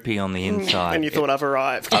drippy on the inside. And you thought, I've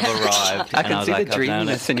arrived. I can see the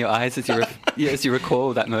dreaminess in your eyes as you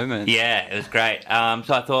recall that moment. Yeah, it was great. So I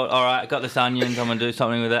thought, all right, I got this onions. I'm going to do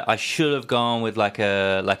something with it. I should have gone with like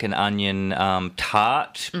an onion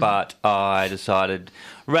tart, but I decided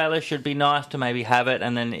relish would be nice to maybe have it,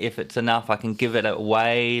 and then if it's enough, I can give it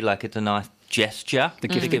away. Like it's a nice gesture. The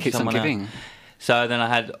gift that keeps on giving. So then I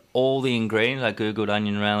had all the ingredients. I googled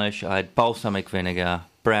onion relish. I had balsamic vinegar,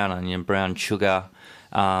 brown onion, brown sugar.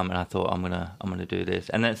 And I thought, I'm gonna do this.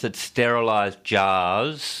 And then it said sterilised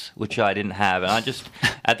jars, which I didn't have. And I just,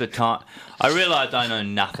 at the time, I realised I know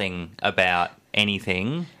nothing about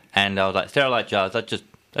anything. And I was like, sterilised jars,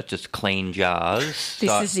 that's just clean jars.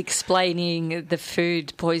 This is explaining the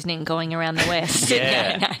food poisoning going around the West.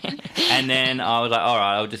 Yeah. No. And then I was like, all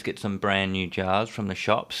right, I'll just get some brand new jars from the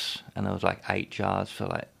shops. And there was like 8 jars for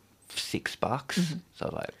like $6, so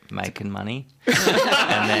like making money.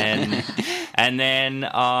 and then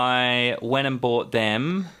I went and bought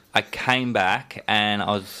them. I came back and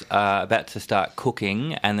I was about to start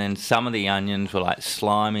cooking, and then some of the onions were like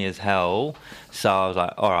slimy as hell. So I was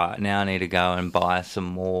like, all right, now I need to go and buy some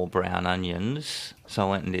more brown onions. So I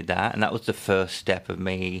went and did that, and that was the first step of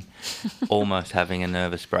me almost having a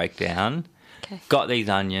nervous breakdown. Okay. Got these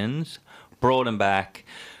onions, brought them back,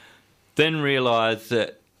 then realised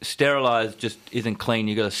that sterilise just isn't clean.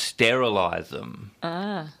 You've got to sterilise them.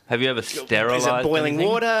 Have you ever sterilised? Is it boiling anything?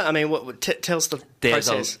 water? I mean, tell us the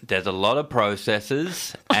process. There's a lot of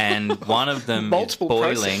processes, and one of them is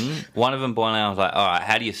boiling. One of them boiling. I was like, all right,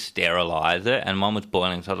 how do you sterilise it? And one was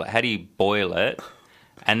boiling, so I was like, how do you boil it?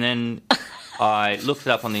 And then I looked it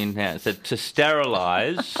up on the internet. It said to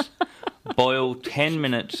sterilise, boil 10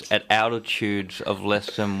 minutes at altitudes of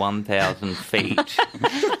less than 1,000 feet.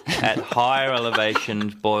 At higher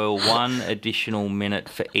elevations, boil 1 additional minute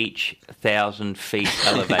for each 1,000 feet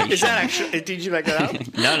elevation. Is that actually... Did you make that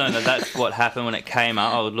up? No. That's what happened when it came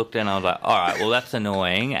up. I looked and I was like, all right, well, that's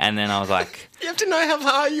annoying. And then I was like... You have to know how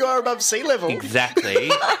high you are above sea level.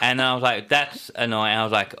 Exactly. And I was like, that's annoying. I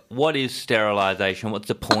was like, what is sterilisation? What's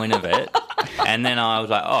the point of it? And then I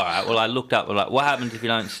was like, all right, well, I looked up, like, what happens if you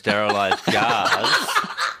don't sterilise jars?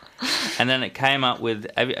 And then it came up with,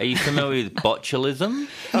 are you familiar with botulism?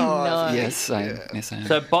 No. Yes, I am.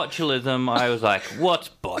 So botulism, I was like,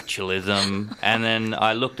 what's botulism? And then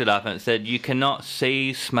I looked it up and it said, you cannot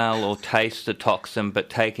see, smell or taste the toxin,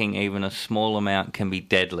 but taking even a small amount can be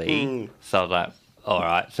deadly. So I was like, all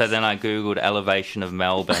right. So then I Googled elevation of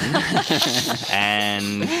Melbourne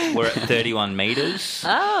and we're at 31 metres,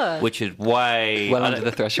 which is way... Well under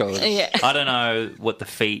the threshold. Yeah. I don't know what the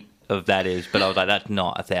feet of that is, but I was like, that's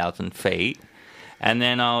not 1,000 feet. And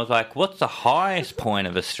then I was like, what's the highest point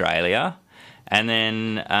of Australia? And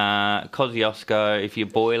then Kosciuszko, if you're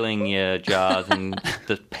boiling your jars and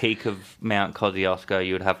the peak of Mount Kosciuszko,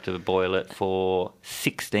 you would have to boil it for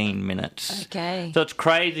 16 minutes. Okay. So it's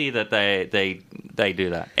crazy that they do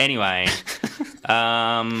that. Anyway,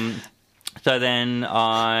 so then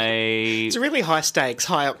It's a really high stakes,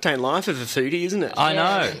 high octane life of a foodie, isn't it? I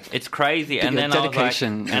know. It's crazy. And then I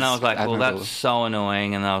was like, well, that's so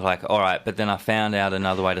annoying. And I was like, all right. But then I found out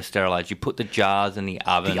another way to sterilise. You put the jars in the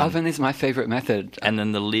oven. The oven is my favourite method. And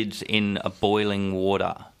then the lid's in a boiling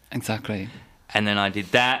water. Exactly. And then I did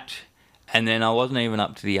that. And then I wasn't even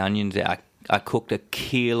up to the onions yet. I I cooked a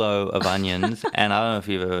kilo of onions, and I don't know if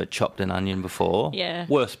you've ever chopped an onion before. Yeah.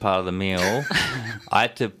 Worst part of the meal. I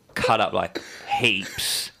had to cut up like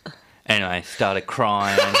heaps. Anyway, started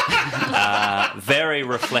crying. Very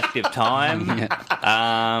reflective time.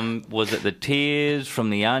 Was it the tears from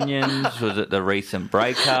the onions? Was it the recent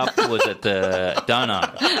breakup? Was it the... Don't know.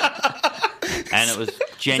 And it was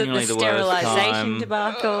genuinely the worst time. Sterilisation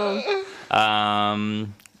debacle.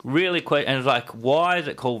 Really quick. And it was like, why is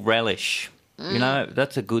it called relish? You know,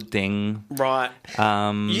 that's a good thing. Right.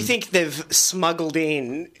 You think they've smuggled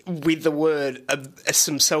in with the word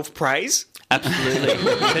some self-praise? Absolutely,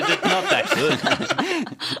 because it's not that good.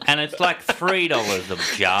 And it's like $3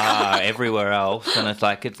 a jar everywhere else, and it's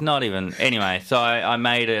like, it's not even... Anyway, so I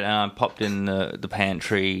made it, and I popped in the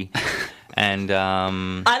pantry, and...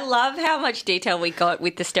 I love how much detail we got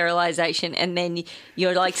with the sterilisation, and then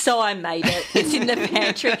you're like, so I made it. It's in the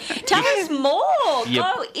pantry. Tell us more. Yep.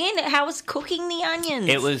 Go in. How was cooking the onions?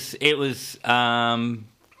 It was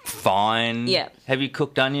fine. Yeah. Have you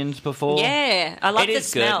cooked onions before? Yeah, I love the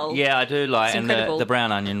smell. Good. Yeah, I do like. It's and incredible. the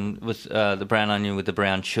brown onion was the brown onion with the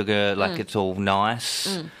brown sugar. Like it's all nice.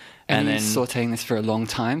 And then sautéing this for a long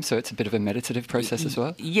time, so it's a bit of a meditative process as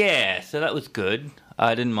well. Yeah, so that was good.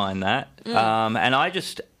 I didn't mind that.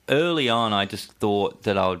 And early on, I just thought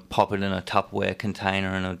that I would pop it in a Tupperware container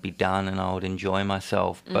and it would be done and I would enjoy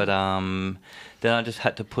myself. But then I just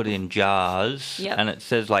had to put it in jars, and it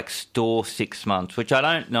says like store 6 months, which I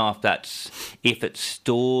don't know if it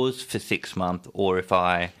stores for 6 months or if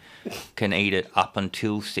I can eat it up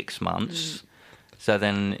until 6 months. So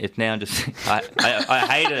then it's now just... I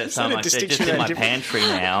hated it so much. They're just in my pantry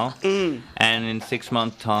now. And in 6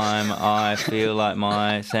 months' time, I feel like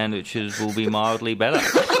my sandwiches will be mildly better.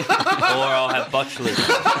 Or I'll have botulism.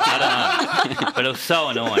 I don't know. But it was so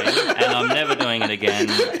annoying. And I'm never doing it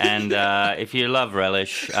again. And if you love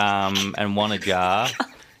relish and want a jar...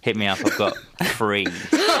 Hit me up. I've got 3.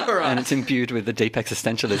 Right. And it's imbued with the deep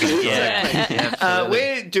existentialism. Yeah.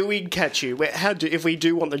 Where do we catch you? If we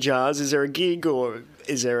do want the jars, is there a gig or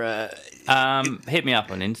is there a... hit me up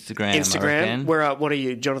on Instagram. Instagram? What are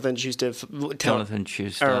you, Jonathan Schuster? Jonathan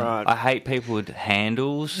Schuster. All right. I hate people with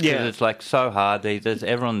handles because it's like so hard. There's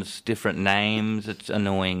everyone's different names. It's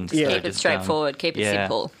annoying. Yeah. Keep it straightforward. Keep it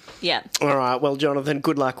simple. Yeah. All right. Well, Jonathan,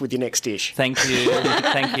 good luck with your next dish. Thank you.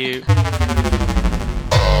 Thank you.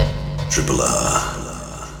 Triple R.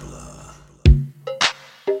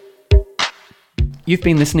 You've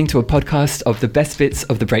been listening to a podcast of the best bits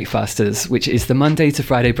of the Breakfasters, which is the Monday to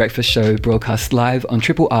Friday breakfast show broadcast live on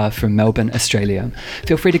Triple R from Melbourne, Australia.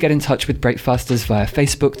 Feel free to get in touch with Breakfasters via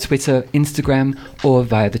Facebook, Twitter, Instagram, or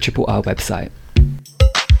via the Triple R website.